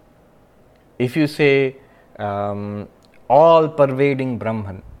it. If you say all pervading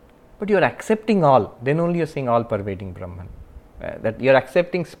Brahman, but you are accepting all, then only you are saying all pervading Brahman. That you are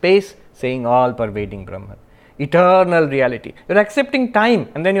accepting space, saying all pervading Brahman. Eternal reality. You are accepting time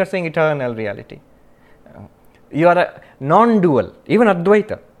and then you are saying eternal reality. You are a non-dual, even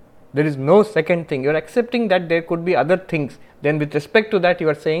Advaita. There is no second thing. You are accepting that there could be other things. Then with respect to that you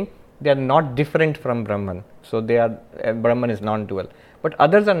are saying they are not different from Brahman. So they are Brahman is non-dual. But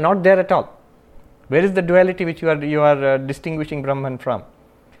others are not there at all. Where is the duality which you are distinguishing Brahman from?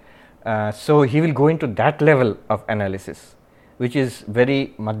 So he will go into that level of analysis, which is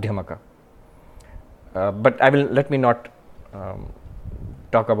very Madhyamaka. But let me not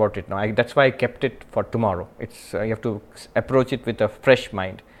talk about it now. That's why I kept it for tomorrow. It's you have to approach it with a fresh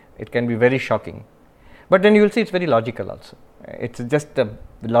mind. It can be very shocking, but then you will see it's very logical also. It's just a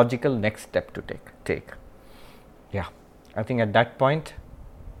logical next step to take. Yeah, I think at that point,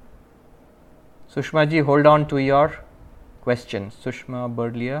 Sushma ji, hold on to your question. Sushma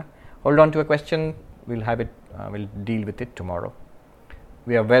Burdlia, hold on to a question. We'll have it. We'll deal with it tomorrow.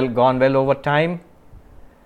 We have gone well over time.